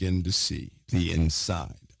you begin to see the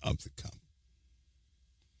inside of the cup.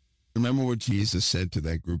 Remember what Jesus said to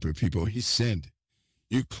that group of people? He said,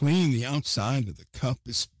 you clean the outside of the cup,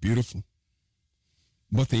 it's beautiful,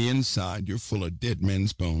 but the inside, you're full of dead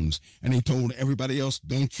men's bones. And he told everybody else,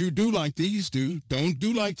 don't you do like these do. Don't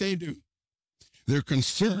do like they do. They're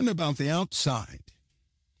concerned about the outside,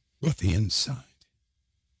 but the inside.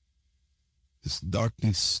 This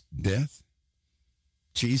darkness, death.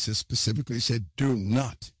 Jesus specifically said, do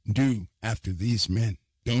not do after these men.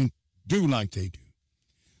 Don't do like they do.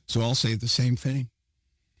 So I'll say the same thing.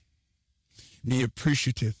 Be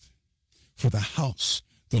appreciative for the house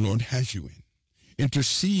the Lord has you in.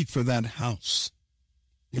 Intercede for that house.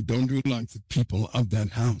 But don't do like the people of that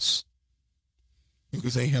house.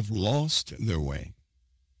 because they have lost their way.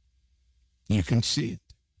 You can see it.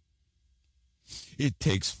 It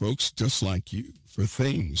takes folks just like you for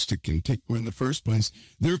things to continue in the first place.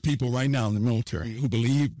 There are people right now in the military who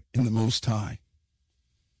believe in the Most High.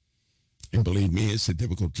 And believe me, it's a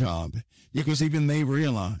difficult job because even they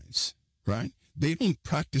realize, right? They don't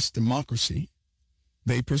practice democracy.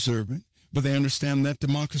 They preserve it, but they understand that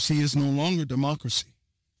democracy is no longer democracy.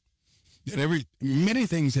 That many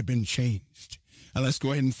things have been changed. And let's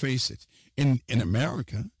go ahead and face it. In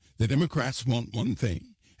America, the Democrats want one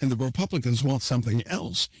thing, and the Republicans want something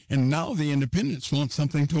else, and now the independents want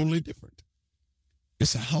something totally different.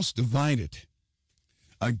 It's a house divided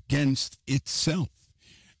against itself.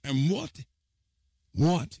 And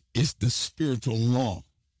what is the spiritual law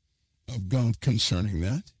of God concerning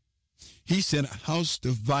that? He said, a house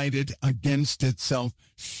divided against itself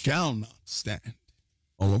shall not stand.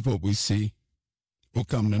 All of what we see will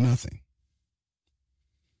come to nothing.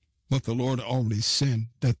 But the Lord already said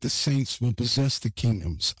that the saints will possess the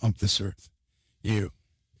kingdoms of this earth. You,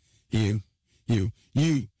 the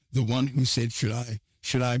one who said,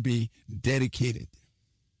 should I be dedicated?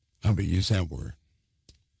 I'll use that word.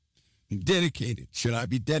 Dedicated. Should I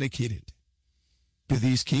be dedicated to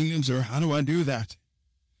these kingdoms, or how do I do that?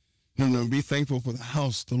 No, be thankful for the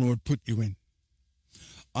house the Lord put you in.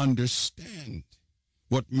 Understand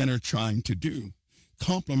what men are trying to do.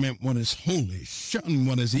 Compliment what is holy. Shun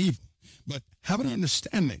what is evil. But have an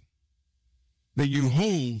understanding that you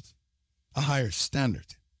hold a higher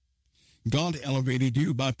standard. God elevated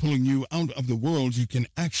you by pulling you out of the world. You can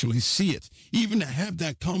actually see it. Even to have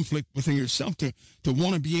that conflict within yourself, to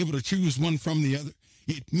want to be able to choose one from the other,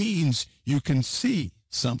 it means you can see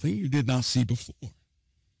something you did not see before.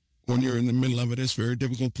 When you're in the middle of it, it's very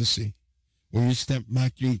difficult to see. When you step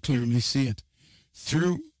back, you can clearly see it.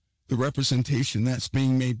 Through the representation that's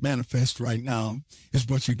being made manifest right now is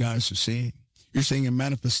what you guys are seeing. You're seeing a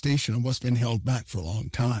manifestation of what's been held back for a long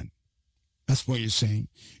time. That's what you're seeing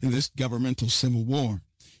in this governmental civil war.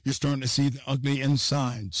 You're starting to see the ugly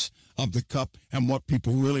insides of the cup and what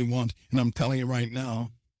people really want. And I'm telling you right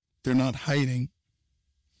now, they're not hiding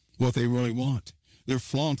what they really want. They're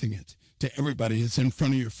flaunting it to everybody. It's in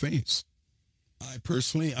front of your face. I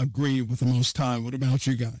personally agree with the Most High. What about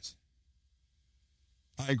you guys?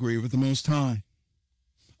 I agree with the Most High.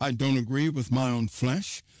 I don't agree with my own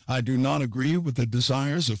flesh. I do not agree with the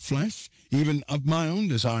desires of flesh, even of my own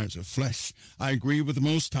desires of flesh. I agree with the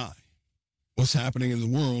Most High. What's happening in the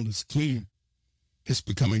world is clear. It's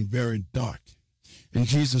becoming very dark. And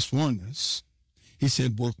Jesus warned us. He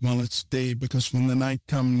said, work while it's day, because when the night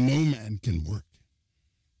comes, no man can work.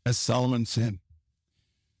 As Solomon said,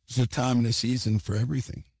 there's a time and a season for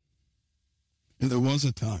everything. And there was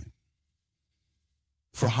a time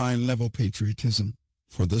for high-level patriotism,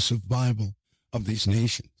 for the survival of these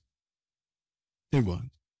nations. It was.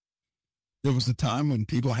 There was a time when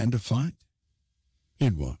people had to fight.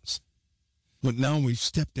 It was. But now we've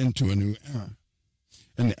stepped into a new era,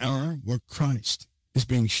 an era where Christ is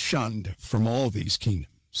being shunned from all these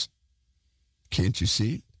kingdoms. Can't you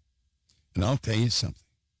see it? And I'll tell you something.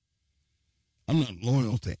 I'm not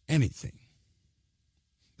loyal to anything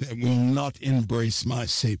that will not embrace my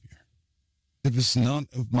Savior. If it's not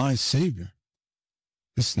of my Savior,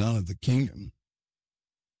 it's not of the kingdom.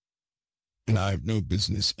 And I have no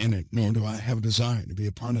business in it, nor do I have a desire to be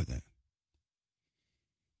a part of that.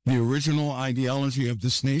 The original ideology of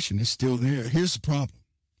this nation is still there. Here's the problem.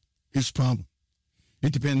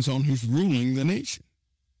 It depends on who's ruling the nation.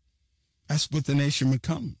 That's what the nation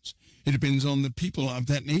becomes. It depends on the people of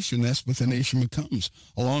that nation. That's what the nation becomes.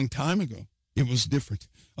 A long time ago, it was different.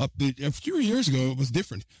 A few years ago, it was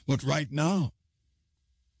different. But right now,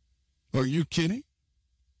 are you kidding?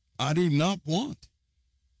 I do not want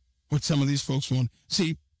what some of these folks want.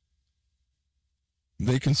 See,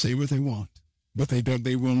 they can say what they want, but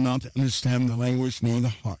they will not understand the language nor the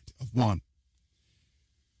heart of one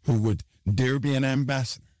who would dare be an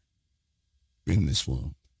ambassador in this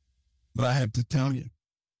world. But I have to tell you,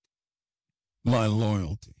 my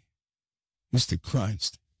loyalty is to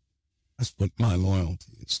Christ. That's what my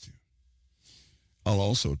loyalty is to. I'll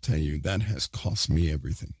also tell you that has cost me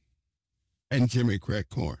everything. And Jimmy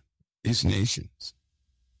Crackcore, these nations,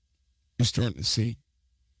 you're starting to see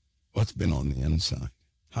what's been on the inside,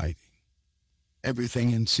 hiding.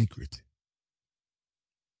 Everything in secret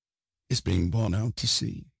is being brought out to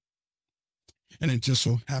sea. And it just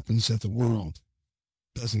so happens that the world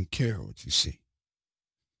doesn't care what you see.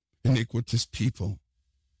 Iniquitous people,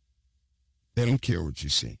 they don't care what you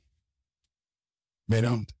see. They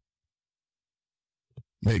don't.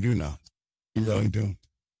 They do not. You really don't.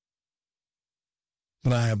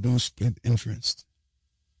 But I have no split interest.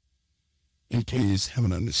 And please have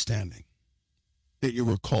an understanding that you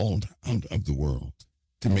were called out of the world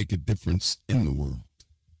to make a difference in the world.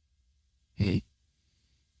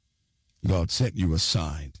 God set you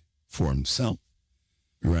aside for himself.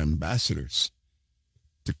 You're ambassadors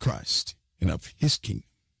to Christ and of his kingdom.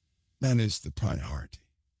 That is the priority.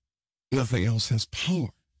 Nothing else has power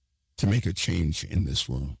to make a change in this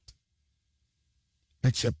world,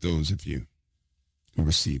 except those of you who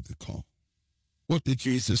received the call. What did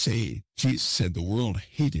Jesus say? Jesus said the world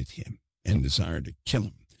hated him and desired to kill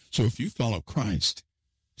him. So if you follow Christ,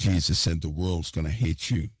 Jesus said the world's going to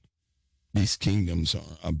hate you. These kingdoms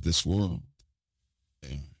are of this world.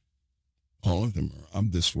 All of them are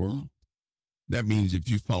of this world. That means if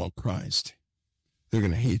you follow Christ, they're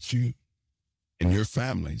going to hate you and your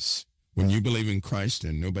families. When you believe in Christ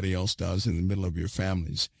and nobody else does in the middle of your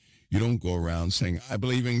families, you don't go around saying, I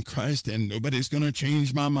believe in Christ and nobody's going to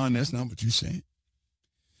change my mind. That's not what you say.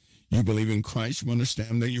 You believe in Christ. You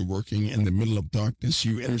understand that you're working in the middle of darkness.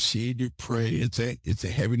 You intercede, you pray. It's a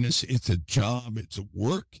heaviness. It's a job. It's a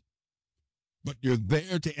work. But you're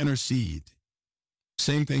there to intercede.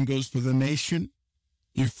 Same thing goes for the nation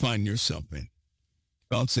you find yourself in.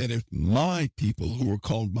 God said, if my people who are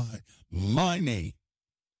called by my name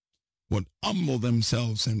would humble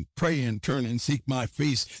themselves and pray and turn and seek my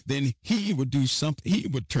face, then he would do something. He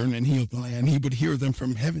would turn and heal the land. He would hear them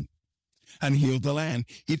from heaven and heal the land.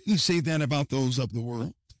 He didn't say that about those of the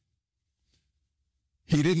world.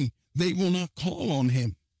 He didn't. They will not call on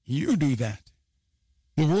him. You do that.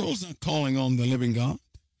 The world's not calling on the living God.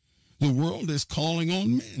 The world is calling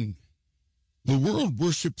on men. The world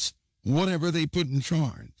worships whatever they put in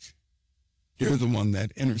charge. You're the one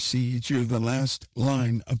that intercedes. You're the last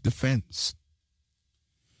line of defense.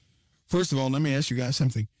 First of all, let me ask you guys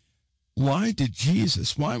something. Why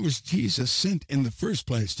was Jesus sent in the first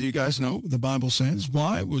place? Do you guys know? The Bible says,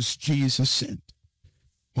 why was Jesus sent?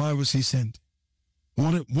 Why was he sent?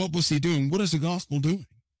 What was he doing? What is the gospel doing?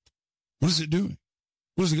 What is it doing?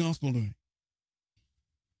 What is the gospel doing?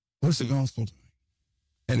 What is the gospel doing?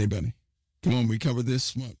 Anybody? Come on, we covered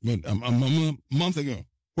this a month ago.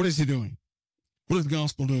 What is he doing? What is the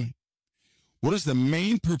gospel doing? What is the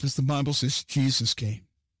main purpose the Bible says Jesus came?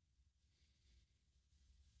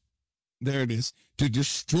 There it is. To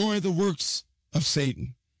destroy the works of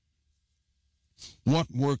Satan.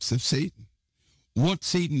 What works of Satan? What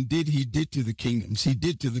Satan did, he did to the kingdoms. He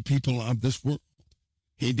did to the people of this world.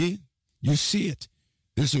 He did. You see it.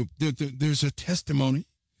 There's a testimony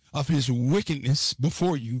of his wickedness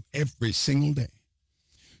before you every single day.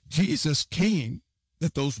 Jesus came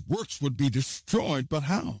that those works would be destroyed, but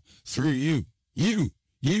how? Through you. Through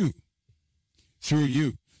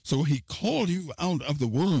you. So he called you out of the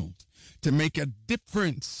world to make a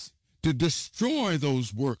difference, to destroy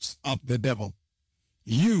those works of the devil.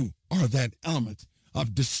 You are that element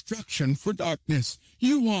of destruction for darkness.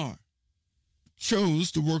 You are.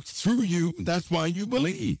 Chose to work through you. That's why you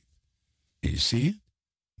believe. You see it?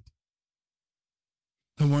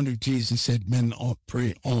 No wonder Jesus said men ought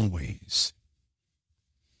pray always.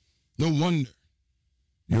 No wonder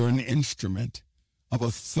you're an instrument of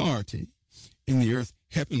authority in the earth,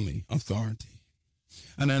 heavenly authority.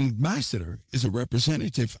 An ambassador is a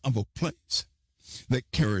representative of a place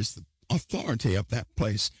that carries the authority of that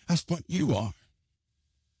place. That's what you are.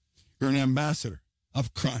 You're an ambassador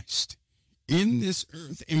of Christ in this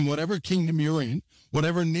earth, in whatever kingdom you're in,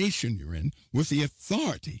 whatever nation you're in, with the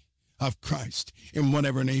authority of Christ in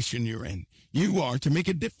whatever nation you're in. You are to make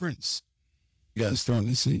a difference. You guys starting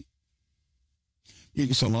to see?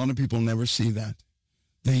 Because a lot of people never see that.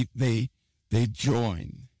 They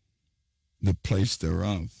join the place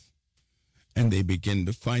thereof, and they begin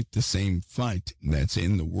to fight the same fight that's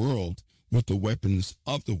in the world with the weapons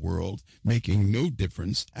of the world, making no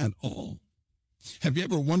difference at all. Have you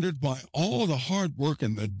ever wondered why all the hard work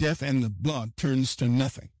and the death and the blood turns to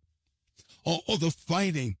nothing? All the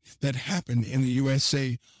fighting that happened in the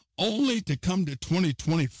USA only to come to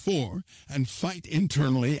 2024 and fight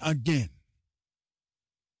internally again.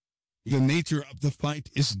 The nature of the fight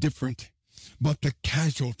is different, but the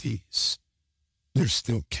casualties, there's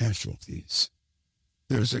still casualties.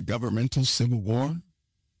 There's a governmental civil war.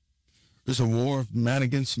 There's a war of man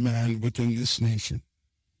against man within this nation.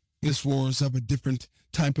 This war is of a different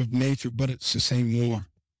type of nature, but it's the same war.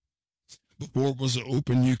 Before it was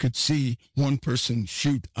open, you could see one person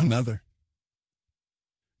shoot another.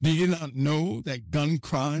 Do you not know that gun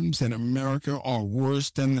crimes in America are worse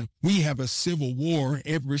than we have a civil war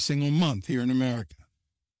every single month here in America?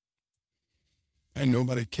 And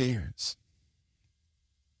nobody cares.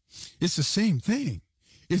 It's the same thing.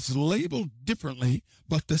 It's labeled differently,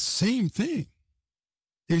 but the same thing.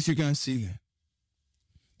 Did you guys see that?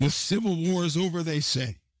 The Civil War is over, they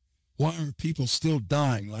say. Why are people still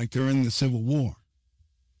dying like they're in the Civil War?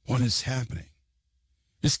 What is happening?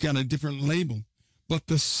 It's got a different label, but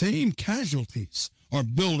the same casualties are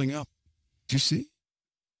building up. Do you see?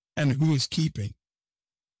 And who is keeping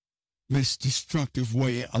this destructive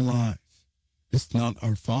way alive? It's not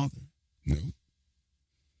our Father. No.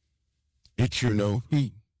 It's you know who?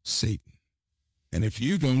 Satan. And if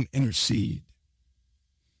you don't intercede,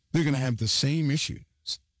 they're going to have the same issues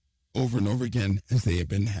over and over again as they have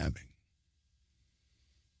been having.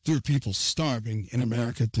 There are people starving in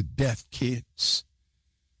America to death, kids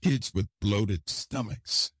with bloated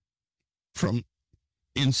stomachs, from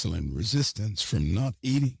insulin resistance, from not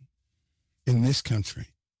eating in this country.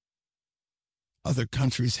 Other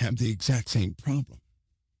countries have the exact same problem.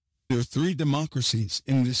 There are 3 democracies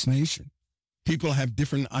in this nation. People have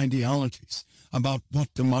different ideologies about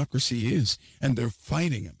what democracy is, and they're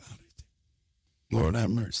fighting about it. Lord have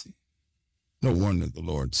mercy. No wonder the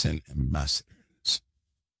Lord sent ambassadors.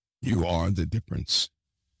 You are the difference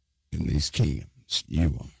in these kingdoms.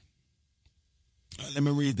 You are. Let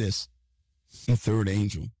me read this. The 3rd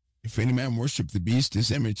angel. If any man worship the beast,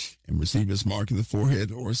 his image, and receive his mark in the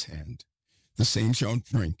forehead or his hand, the same shall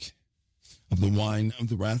drink of the wine of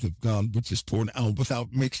the wrath of God, which is poured out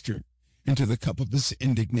without mixture into the cup of his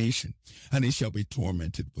indignation, and he shall be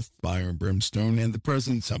tormented with fire and brimstone in the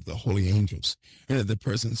presence of the holy angels, and in the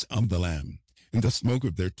presence of the Lamb. And the smoke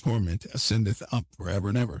of their torment ascendeth up forever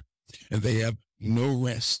and ever. And they have no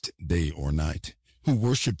rest day or night, who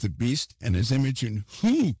worship the beast and his image, and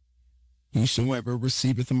whosoever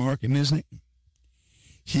receiveth the mark in his name.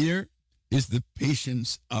 Here is the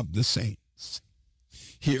patience of the saints.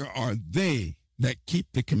 Here are they that keep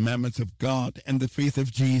the commandments of God and the faith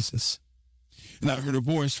of Jesus. And I heard a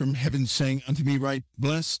voice from heaven saying unto me, Right,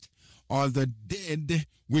 blessed are the dead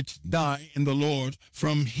which die in the Lord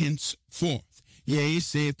from henceforth. Yea,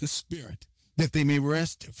 saith the Spirit, that they may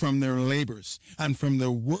rest from their labors and from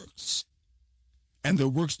their works, and their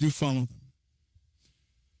works do follow them.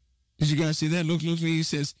 Did you guys see that? Look, he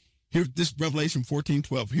says, here, this Revelation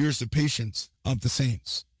 14:12, here's the patience of the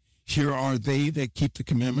saints. Here are they that keep the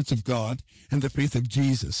commandments of God and the faith of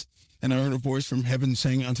Jesus. And I heard a voice from heaven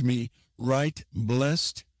saying unto me, Right,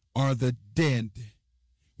 blessed are the dead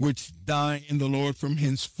which die in the Lord from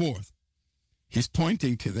henceforth. He's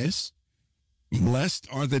pointing to this. Blessed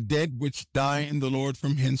are the dead which die in the Lord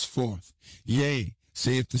from henceforth. Yea,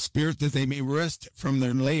 saith the Spirit, that they may rest from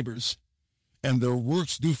their labors, and their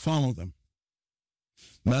works do follow them.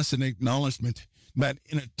 That's an acknowledgement that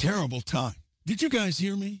in a terrible time. Did you guys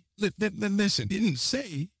hear me? Listen, it didn't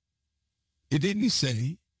say,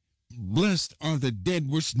 blessed are the dead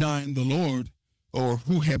which die in the Lord, or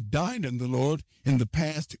who have died in the Lord in the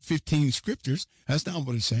past 15 scriptures. That's not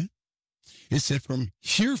what it said. It said from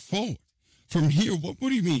here forward. From here, what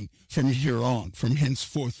do you mean? From here on, from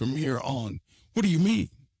henceforth, from here on. What do you mean?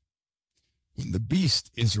 When the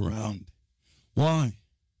beast is around. Why?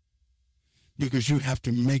 Because you have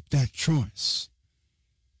to make that choice.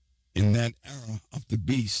 In that era of the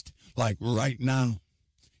beast, like right now,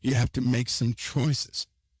 you have to make some choices.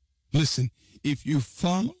 Listen, if you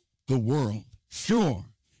follow the world, sure,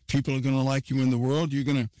 people are going to like you in the world. You're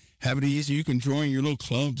going to have it easy. You can join your little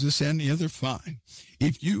clubs, this and the other, fine.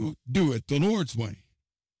 If you do it the Lord's way,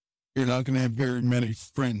 you're not going to have very many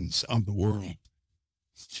friends of the world.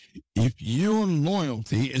 If your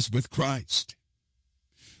loyalty is with Christ,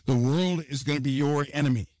 the world is going to be your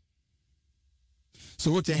enemy.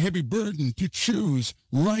 So it's a heavy burden to choose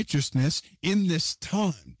righteousness in this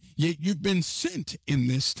time. Yet you've been sent in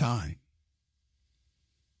this time.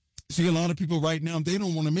 See, a lot of people right now, they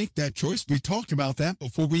don't want to make that choice. We talked about that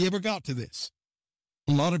before we ever got to this.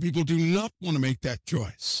 A lot of people do not want to make that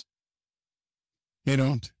choice. They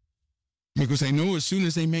don't. Because they know as soon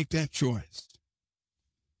as they make that choice,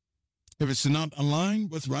 if it's not aligned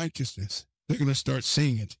with righteousness, they're going to start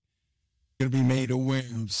seeing it. They're going to be made aware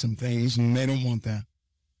of some things, and they don't want that.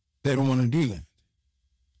 They don't want to do that.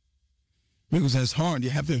 Because that's hard.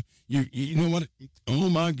 You have to, you know what? Oh,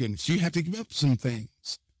 my goodness. You have to give up some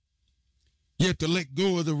things. You have to let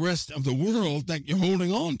go of the rest of the world that you're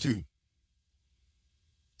holding on to.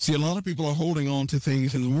 See, a lot of people are holding on to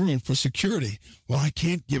things in the world for security. Well, I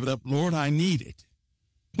can't give it up, Lord. I need it.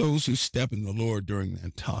 Those who step in the Lord during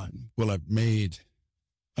that time will have made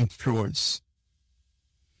a choice.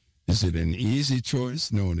 Is it an easy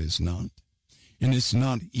choice? No, it is not. And it's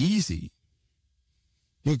not easy.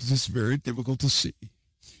 Look, it's very difficult to see.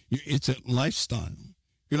 It's a lifestyle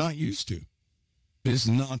you're not used to. It's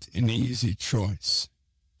not an easy choice.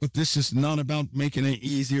 But this is not about making an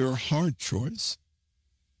easy or hard choice.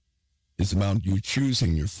 It's about you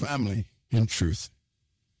choosing your family in truth.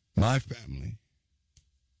 My family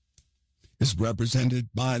is represented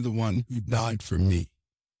by the one who died for me,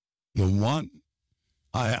 the one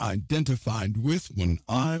I identified with when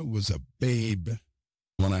I was a babe, the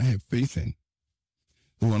one I have faith in,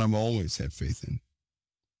 the one I've always had faith in.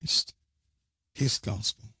 His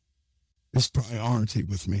gospel is priority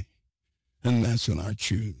with me, and that's what I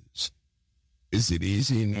choose. Is it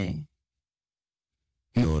easy? No.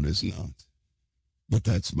 No, it is not. But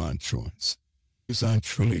that's my choice, because I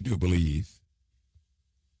truly do believe.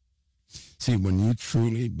 See, when you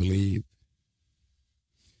truly believe,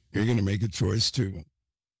 you're going to make a choice too.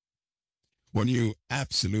 When you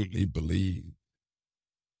absolutely believe,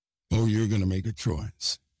 oh, you're going to make a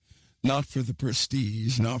choice. Not for the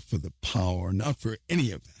prestige, not for the power, not for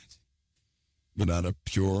any of that, but out of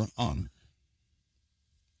pure honor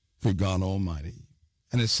for God Almighty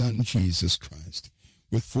and His Son, Jesus Christ,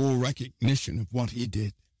 with full recognition of what He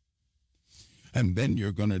did. And then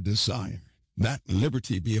you're going to desire that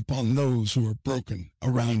liberty be upon those who are broken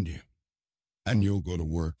around you. And you'll go to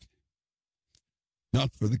work,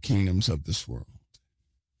 not for the kingdoms of this world,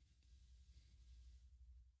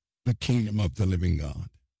 the kingdom of the living God.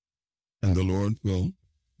 And the Lord will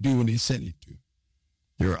do what He said He'd do.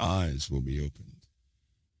 Your eyes will be opened.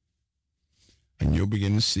 And you'll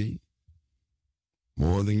begin to see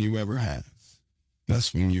more than you ever have.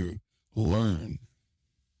 That's when you learn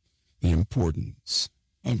the importance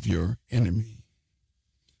of your enemy,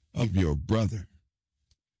 of your brother,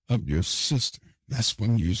 of your sister. That's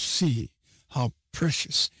when you see how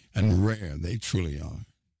precious and rare they truly are.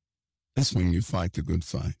 That's when you fight the good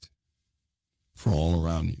fight for all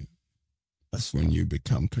around you. That's when you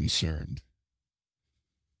become concerned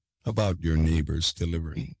about your neighbor's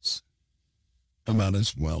deliverance, about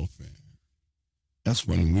his welfare. That's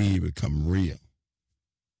when we become real,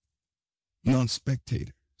 not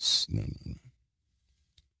spectators. No.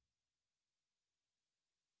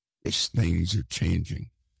 These things are changing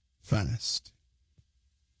fast.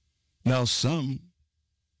 Now some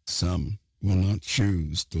will not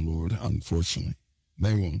choose the Lord, unfortunately.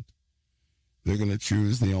 They won't. They're going to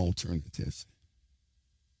choose the alternative.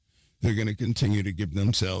 They're going to continue to give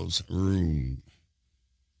themselves room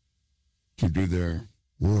to do their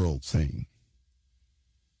world thing.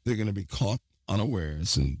 They're going to be caught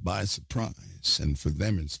unawares and by surprise, and for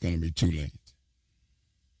them it's going to be too late.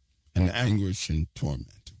 And anguish and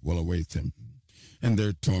torment will await them, and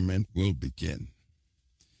their torment will begin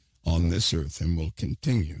on this earth and will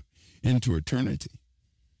continue into eternity.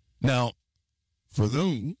 Now, for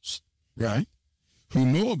those, right, who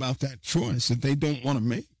know about that choice that they don't want to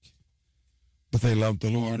make, but they love the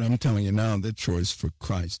Lord, I'm telling you now, the choice for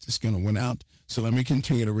Christ is going to win out. So let me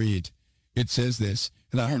continue to read. It says this,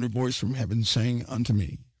 and I heard a voice from heaven saying unto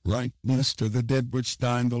me, right, blessed are the dead which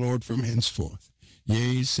die in the Lord from henceforth.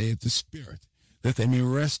 Yea, saith the Spirit, that they may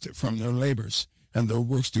rest from their labors, and their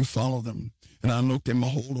works do follow them. And I looked, and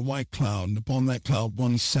behold, a white cloud, and upon that cloud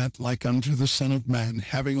one sat like unto the Son of Man,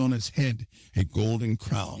 having on his head a golden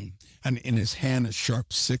crown, and in his hand a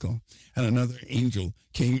sharp sickle. And another angel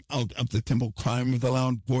came out of the temple, crying with a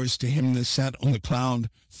loud voice to him that sat on the cloud,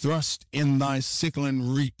 thrust in thy sickle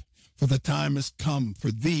and reap, for the time is come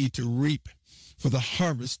for thee to reap, for the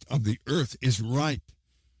harvest of the earth is ripe.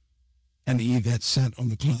 And he that sat on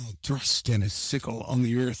the cloud thrust in his sickle on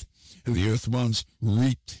the earth, and the earth was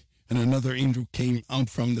reaped. And another angel came out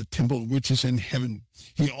from the temple which is in heaven,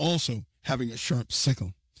 he also having a sharp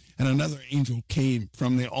sickle. And another angel came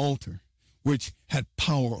from the altar, which had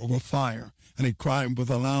power over fire, and he cried with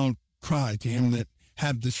a loud cry to him that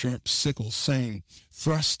had the sharp sickle, saying,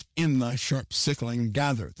 thrust in thy sharp sickle, and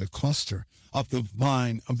gather the cluster of the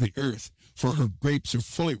vine of the earth, for her grapes are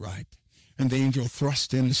fully ripe. And the angel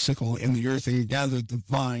thrust in his sickle in the earth, and gathered the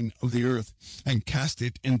vine of the earth, and cast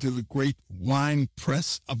it into the great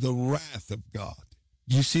winepress of the wrath of God.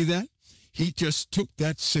 You see that? He just took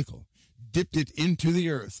that sickle, dipped it into the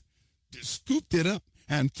earth, scooped it up,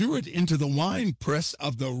 and threw it into the winepress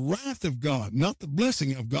of the wrath of God. Not the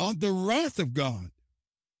blessing of God, the wrath of God.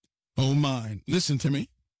 Oh mine, listen to me.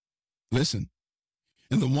 Listen.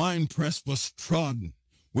 And the winepress was trodden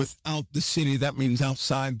without the city, that means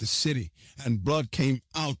outside the city, and blood came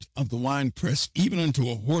out of the winepress, even unto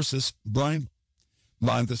a horse's bridle,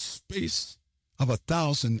 by the space of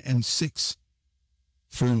 1,006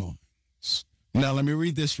 furlongs. Now let me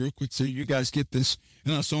read this real quick so you guys get this.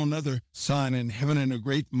 And I saw another sign in heaven, and a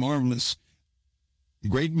great marvelous,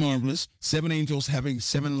 7 angels having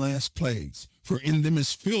 7 last plagues, for in them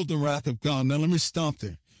is filled the wrath of God. Now let me stop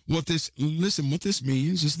there. What this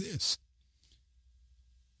means is this.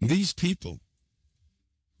 These people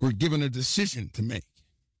were given a decision to make.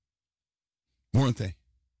 Weren't they?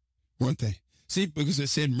 Weren't they? See, because it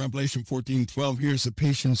said in Revelation 14:12, here's the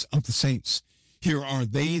patience of the saints. Here are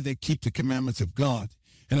they that keep the commandments of God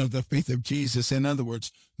and of the faith of Jesus. In other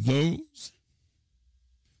words, those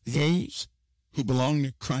who belong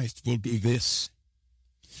to Christ will do this.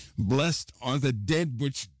 Blessed are the dead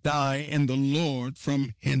which die in the Lord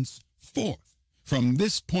from henceforth. From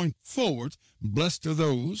this point forward, blessed are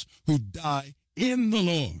those who die in the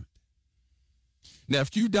Lord. Now,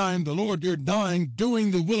 if you die in the Lord, you're dying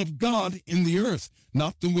doing the will of God in the earth,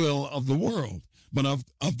 not the will of the world, but of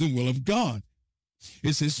the will of God.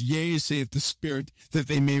 It says, yea, saith the Spirit, that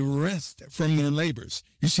they may rest from their labors.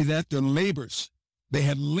 You see that? Their labors. They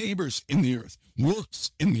had labors in the earth,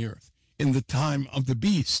 works in the earth, in the time of the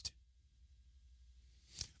beast.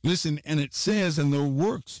 Listen, and it says, and their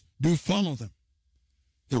works do follow them.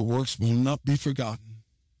 Their works will not be forgotten,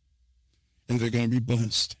 and they're going to be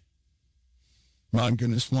blessed. My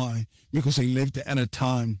goodness, why? Because they lived at a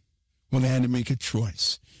time when they had to make a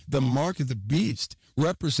choice. The mark of the beast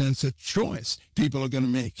represents a choice people are going to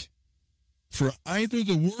make for either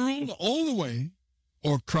the world all the way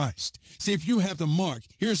or Christ. See, if you have the mark,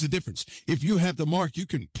 here's the difference. If you have the mark, you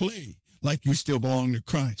can play like you still belong to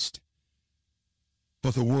Christ.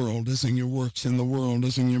 But the world is in your works and the world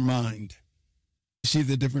is in your mind. You see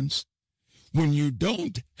the difference? When you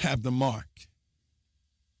don't have the mark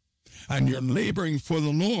and you're laboring for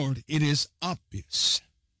the Lord, it is obvious.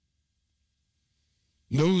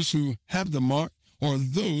 Those who have the mark are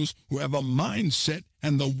those who have a mindset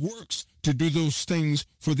and the works to do those things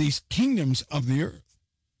for these kingdoms of the earth.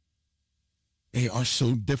 They are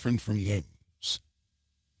so different from those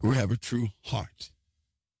who have a true heart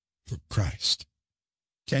for Christ.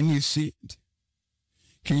 Can you see it?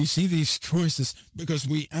 Can you see these choices? Because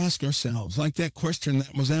we ask ourselves, like that question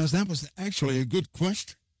that was asked, that was actually a good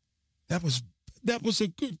question. That was a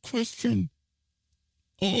good question.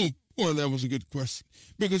 Oh, boy, that was a good question.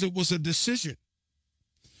 Because it was a decision,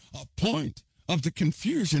 a point of the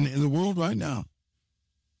confusion in the world right now.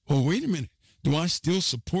 Oh, wait a minute. Do I still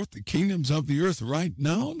support the kingdoms of the earth right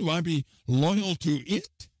now? Do I be loyal to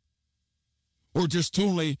it? Or just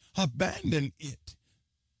totally abandon it?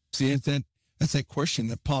 See, that's that question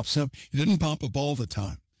that pops up. It doesn't pop up all the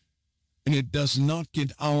time. And it does not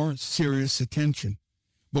get our serious attention.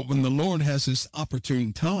 But when the Lord has this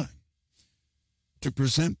opportune time to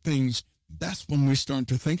present things, that's when we start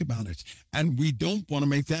to think about it. And we don't want to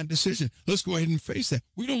make that decision. Let's go ahead and face that.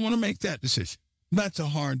 We don't want to make that decision. That's a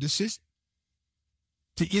hard decision.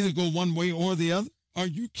 To either go one way or the other? Are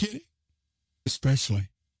you kidding? Especially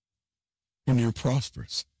when you're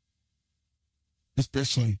prosperous.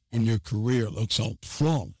 Especially when your career looks all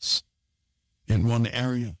flawless in one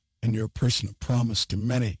area and you're a person of promise to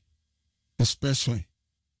many. Especially,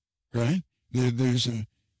 right?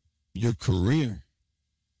 Your career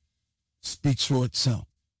speaks for itself.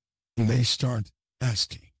 And they start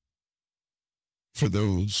asking for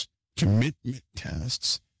those commitment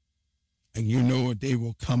tasks. And you know a day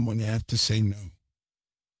will come when you have to say no.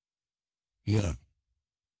 Yeah.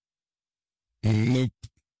 Nope.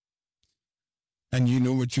 And you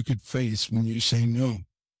know what you could face when you say no.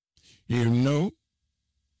 You know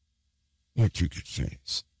what you could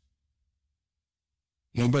face.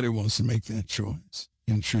 Nobody wants to make that choice.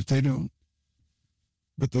 In truth, they don't.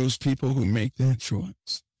 But those people who make that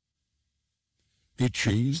choice, who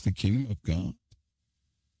choose the kingdom of God,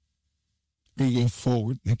 who go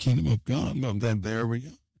forward in the kingdom of God, well, then there we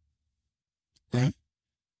are. Right?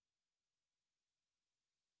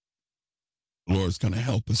 The Lord's going to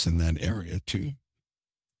help us in that area too.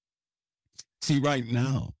 See, right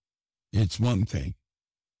now, it's one thing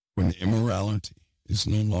when immorality is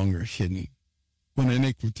no longer hidden, when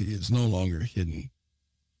iniquity is no longer hidden.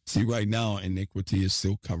 See, right now, iniquity is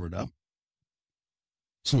still covered up.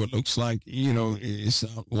 So it looks like, it's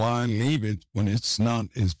not, why leave it when it's not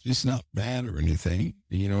bad or anything.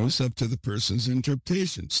 It's up to the person's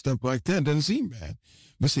interpretation. Stuff like that doesn't seem bad.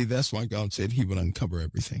 But see, that's why God said he would uncover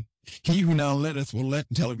everything. He who now letteth will let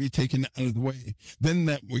until it be taken out of the way. Then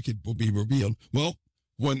that wicked will be revealed. Well,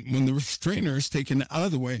 when the restrainer is taken out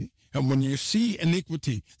of the way, and when you see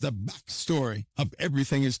iniquity, the backstory of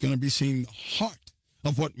everything is going to be seen. The heart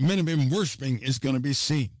of what men have been worshiping is going to be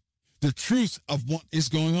seen. The truth of what is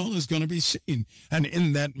going on is going to be seen. And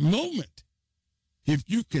in that moment, if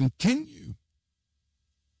you continue,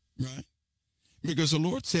 right? Because the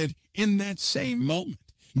Lord said, in that same moment,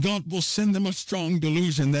 God will send them a strong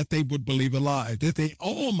delusion that they would believe a lie, that they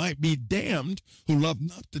all might be damned who loved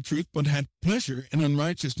not the truth but had pleasure in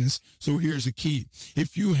unrighteousness. So here's the key.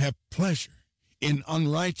 If you have pleasure in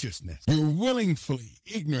unrighteousness. You're willingly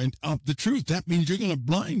ignorant of the truth. That means you're going to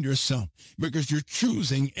blind yourself because you're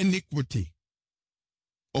choosing iniquity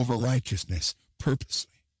over righteousness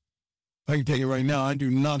purposely. I can tell you right now, I do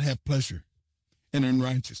not have pleasure in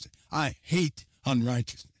unrighteousness. I hate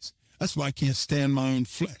unrighteousness. That's why I can't stand my own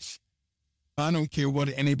flesh. I don't care what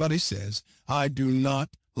anybody says. I do not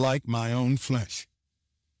like my own flesh.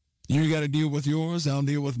 You got to deal with yours. I'll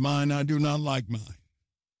deal with mine. I do not like mine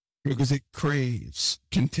because it craves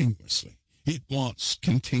continuously. It wants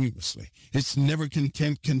continuously. It's never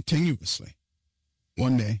content continuously.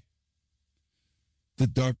 One day, the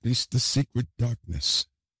darkness, the secret darkness,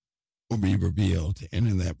 will be revealed. And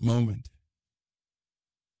in that moment,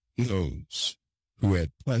 those who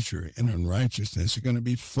had pleasure in unrighteousness are going to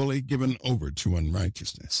be fully given over to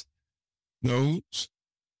unrighteousness. Those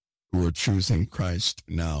who are choosing Christ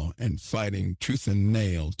now and fighting tooth and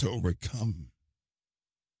nail to overcome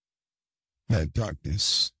that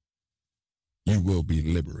darkness, you will be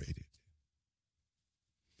liberated.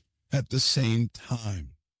 At the same time,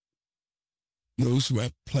 those who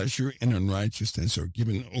have pleasure in unrighteousness are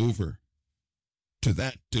given over to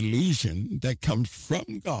that delusion that comes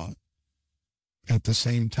from God. At the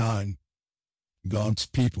same time, God's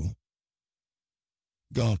people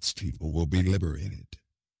will be liberated,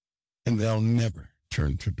 and they'll never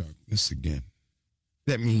turn to darkness again.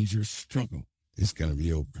 That means your struggle is going to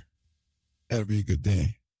be over. That'll be a good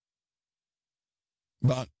day.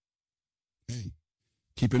 But, hey,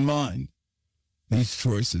 keep in mind, these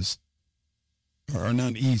choices are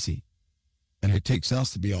not easy, and it takes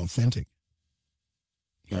us to be authentic,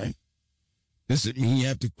 right? Does it mean you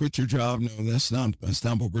have to quit your job? No, that's not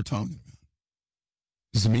what we're talking about.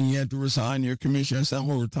 Does it mean you have to resign your commission? That's not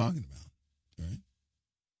what we're talking about, right?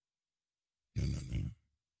 No.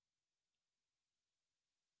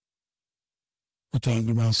 We're talking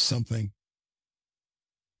about something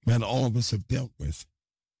that all of us have dealt with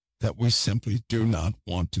that we simply do not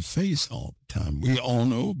want to face all the time. We all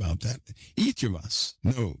know about that. Each of us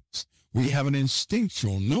knows. We have an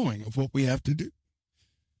instinctual knowing of what we have to do.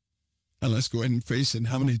 And let's go ahead and face it.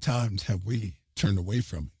 How many times have we turned away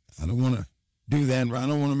from it? I don't want to do that. I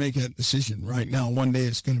don't want to make that decision right now. One day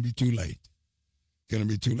it's going to be too late. It's going to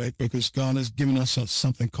be too late because God has given us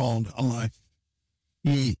something called a life.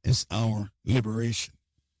 He is our liberation.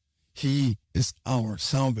 He is our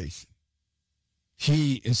salvation.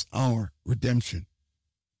 He is our redemption.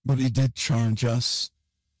 But he did charge us.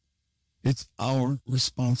 It's our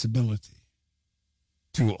responsibility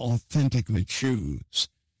to authentically choose.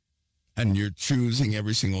 And you're choosing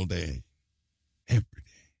every single day. Every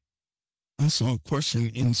day. I saw a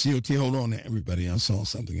question in COT. Hold on, everybody. I saw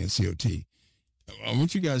something in COT. I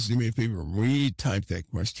want you guys to do me a favor. Retype that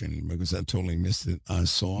question because I totally missed it. I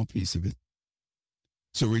saw a piece of it.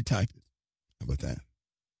 So retype it. How about that?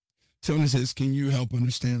 Someone says, can you help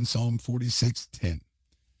understand Psalm 46:10?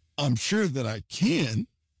 I'm sure that I can.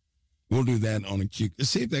 We'll do that on a Q.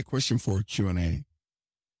 Save that question for a Q&A.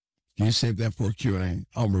 Can you save that for a Q&A?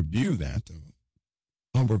 I'll review that,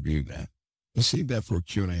 though. I'll review that. Let's save that for a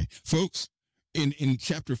Q&A. Folks, in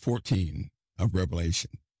chapter 14 of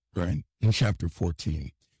Revelation, right? In chapter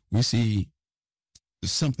 14, we see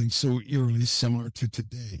something so eerily similar to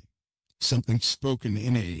today. Something spoken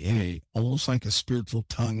in a almost like a spiritual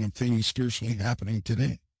tongue of things spiritually happening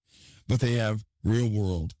today. But they have real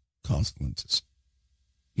world consequences.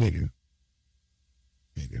 They do.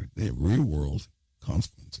 They have real world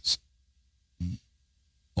consequences.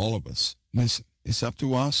 All of us, listen, it's up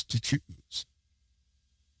to us to choose.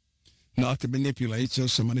 Not to manipulate so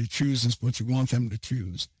somebody chooses what you want them to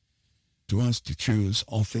choose. To us to choose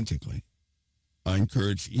authentically. I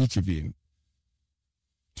encourage each of you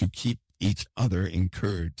to keep each other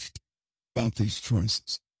encouraged about these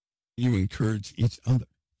choices. You encourage each other.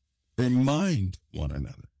 Remind one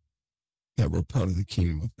another that we're part of the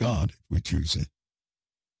kingdom of God if we choose it.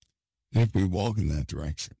 And if we walk in that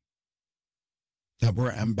direction, that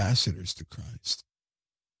we're ambassadors to Christ.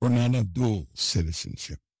 We're not a dual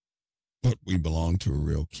citizenship, but we belong to a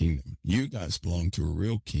real kingdom. You guys belong to a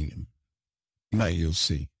real kingdom. Now you'll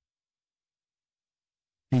see.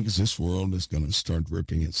 Because this world is going to start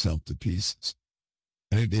ripping itself to pieces.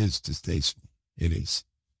 And it is distasteful. It is.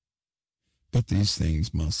 But these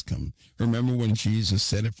things must come. Remember when Jesus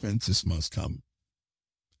said offenses must come.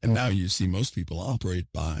 And now you see most people operate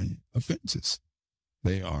by offenses.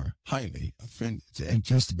 They are highly offended at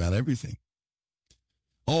just about everything.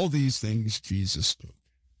 All these things Jesus spoke.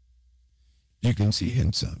 You can see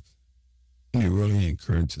hints of. And he really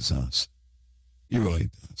encourages us. He really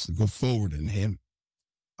does. To go forward in him.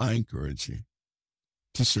 I encourage you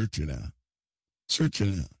to search it out. Search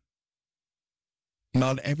it out.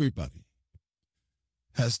 Not everybody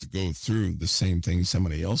has to go through the same thing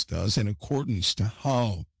somebody else does in accordance to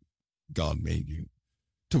how God made you,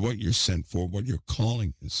 to what you're sent for, what your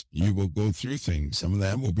calling is. You will go through things. Some of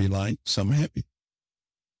that will be light, some heavy.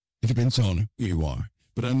 It depends on who you are.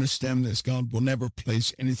 But understand this, God will never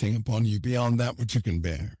place anything upon you beyond that which you can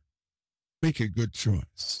bear. Make a good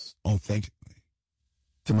choice, authentically.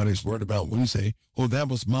 Somebody's worried about when you say, oh, that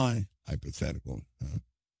was my hypothetical.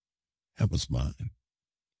 That was mine.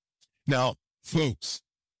 Now, folks,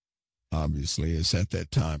 obviously, it's at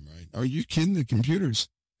that time, right? Are you kidding the computers?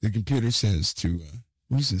 The computer says to,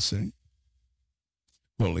 what does it say?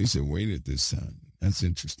 Well, at least it waited this time. That's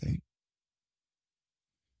interesting.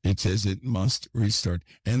 It says it must restart.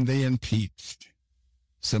 And they impeached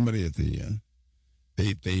somebody at the,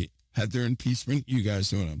 they had their impeachment. You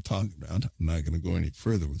guys know what I'm talking about. I'm not going to go any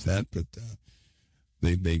further with that, but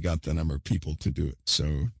they got the number of people to do it.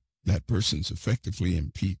 So that person's effectively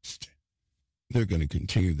impeached. They're going to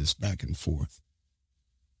continue this back and forth.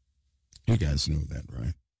 You guys know that,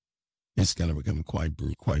 right? It's going to become quite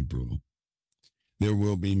brutal. There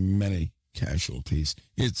will be many casualties.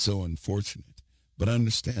 It's so unfortunate. But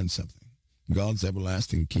understand something. God's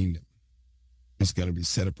everlasting kingdom is going to be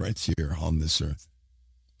set up right here on this earth.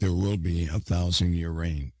 There will be a 1,000-year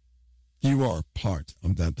reign. You are part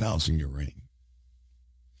of that 1,000-year reign.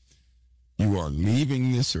 You are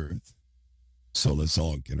leaving this earth, so let's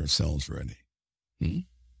all get ourselves ready.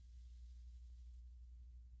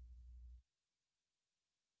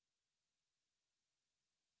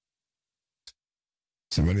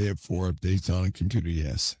 Somebody have 4 updates on a computer?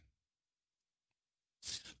 Yes.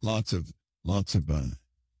 Lots of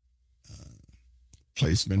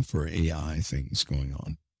placement for AI things going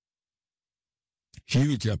on.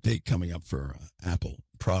 Huge update coming up for Apple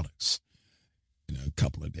products in a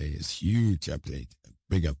couple of days. Huge update,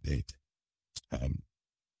 big update.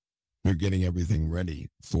 They're getting everything ready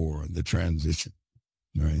for the transition.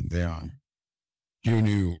 Right? They are. Few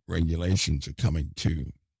new regulations are coming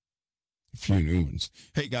too. A few new ones.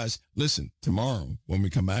 Hey guys, listen, tomorrow, when we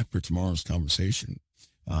come back for tomorrow's conversation,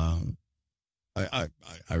 I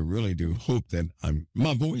really do hope that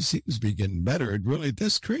my voice seems to be getting better. It really,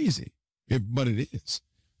 that's crazy. But it is,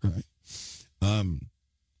 right? When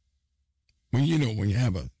when you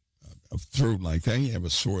have a throat like that, you have a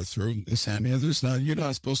sore throat, this and the other, you're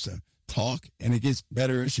not supposed to talk, and it gets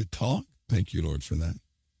better as you talk. Thank you, Lord, for that.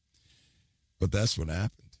 But that's what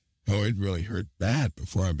happened. Oh, it really hurt bad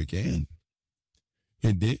before I began.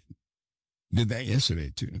 It did. Did that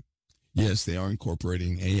yesterday, too. Yes, they are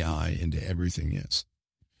incorporating AI into everything, yes.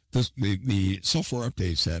 The software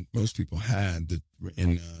updates that most people had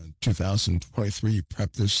in 2023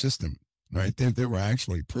 prepped their system, right? They were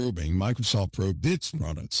actually probing. Microsoft probed its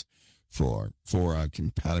products for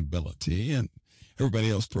compatibility, and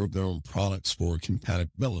everybody else probed their own products for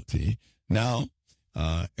compatibility. Now,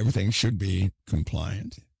 everything should be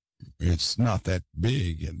compliant. It's not that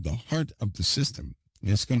big. And the heart of the system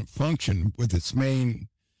is going to function with its main,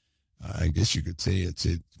 I guess you could say it's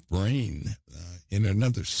its brain in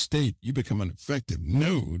another state. You become an effective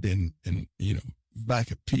node and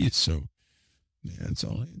back a piece. So yeah, that's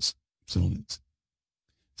all it is. That's all it is.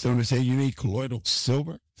 So to say you need colloidal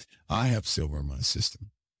silver, I have silver in my system.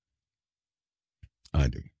 I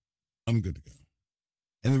do. I'm good to go.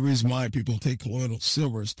 And the reason why people take colloidal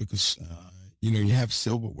silver is because, you have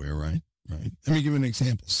silverware, right? Right. Let me give you an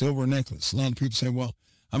example. Silver necklace. A lot of people say, well,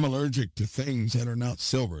 I'm allergic to things that are not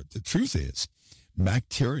silver. The truth is,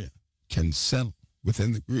 bacteria can settle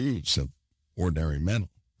within the grooves of ordinary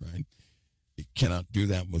metal, right? It cannot do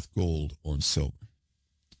that with gold or silver.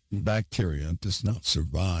 Bacteria does not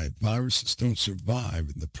survive. Viruses don't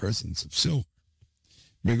survive in the presence of silver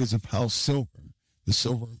because of how the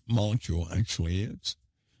silver molecule actually is.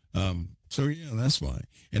 So yeah, that's why.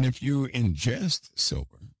 And if you ingest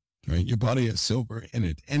silver, right, your body has silver in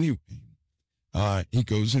it anyway, it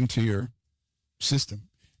goes into your system.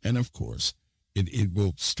 And of course, it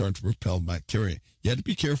will start to repel bacteria. You have to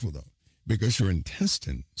be careful though, because your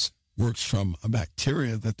intestines works from a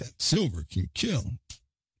bacteria that silver can kill,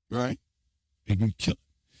 right? It can kill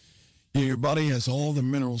it. Your body has all the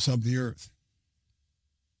minerals of the earth.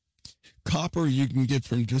 Copper you can get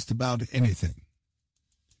from just about anything.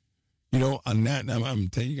 I'm going to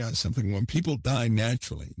tell you guys something. When people die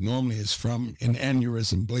naturally, normally it's from an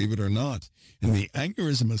aneurysm, believe it or not. And the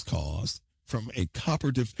aneurysm is caused from a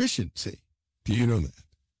copper deficiency. Do you know that?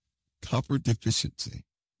 Copper deficiency.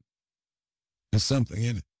 There's something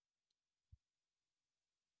in it.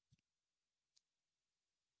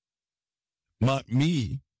 I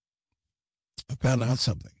found out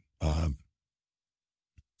something.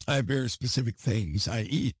 I have very specific things I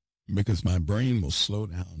eat because my brain will slow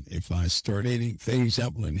down if I start eating things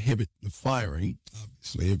that will inhibit the firing,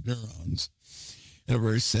 obviously, of neurons, and are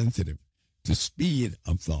very sensitive to speed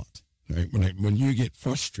of thought. Right? When you get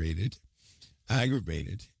frustrated,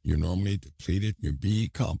 aggravated, you're normally depleted. Your B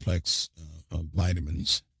complex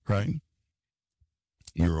vitamins, right?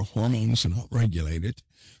 Your hormones are not regulated.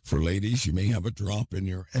 For ladies, you may have a drop in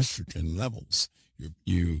your estrogen levels.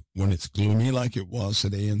 You when it's gloomy like it was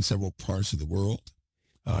today in several parts of the world,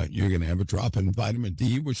 you're going to have a drop in vitamin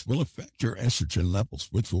D, which will affect your estrogen levels,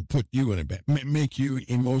 which will put you in a bad, make you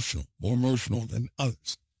emotional, more emotional than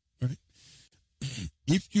others. Right?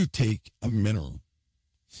 If you take a mineral,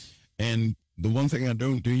 and the one thing I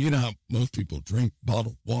don't do, you know how most people drink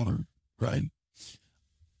bottled water, right?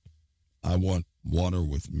 I want water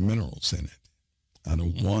with minerals in it. I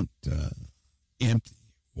don't want empty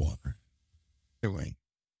water. Anyway,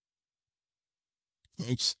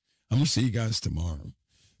 folks, I'm going to see you guys tomorrow.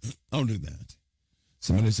 I'll do that.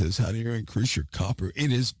 Somebody says, how do you increase your copper?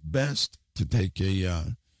 It is best to take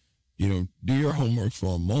a, do your homework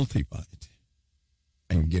for a multivite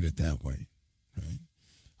and get it that way.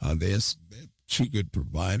 Right? There's two good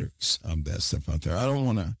providers of that stuff out there. I don't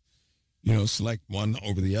want to, select one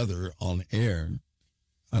over the other on air.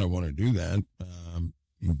 I don't want to do that.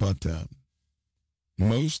 But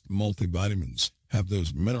most multivitamins have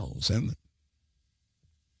those minerals in them.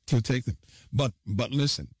 So take them. But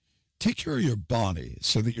listen, take care of your body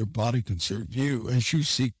so that your body can serve you as you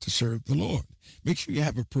seek to serve the Lord. Make sure you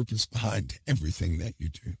have a purpose behind everything that you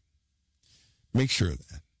do. Make sure of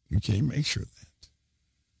that. Okay, make sure of that.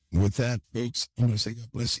 With that, folks, I'm going to say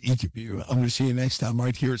God bless each of you. I'm going to see you next time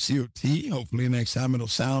right here at COT. Hopefully next time it'll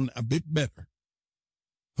sound a bit better.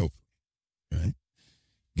 Hopefully. Right?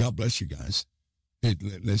 God bless you guys.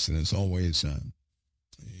 Listen, as always,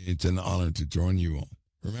 it's an honor to join you all.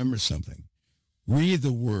 Remember something. Read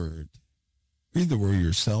the word. Read the word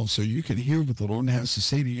yourself so you can hear what the Lord has to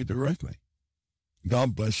say to you directly.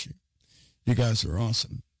 God bless you. You guys are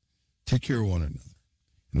awesome. Take care of one another.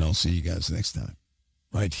 And I'll see you guys next time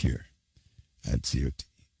right here at COT.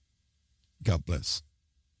 God bless.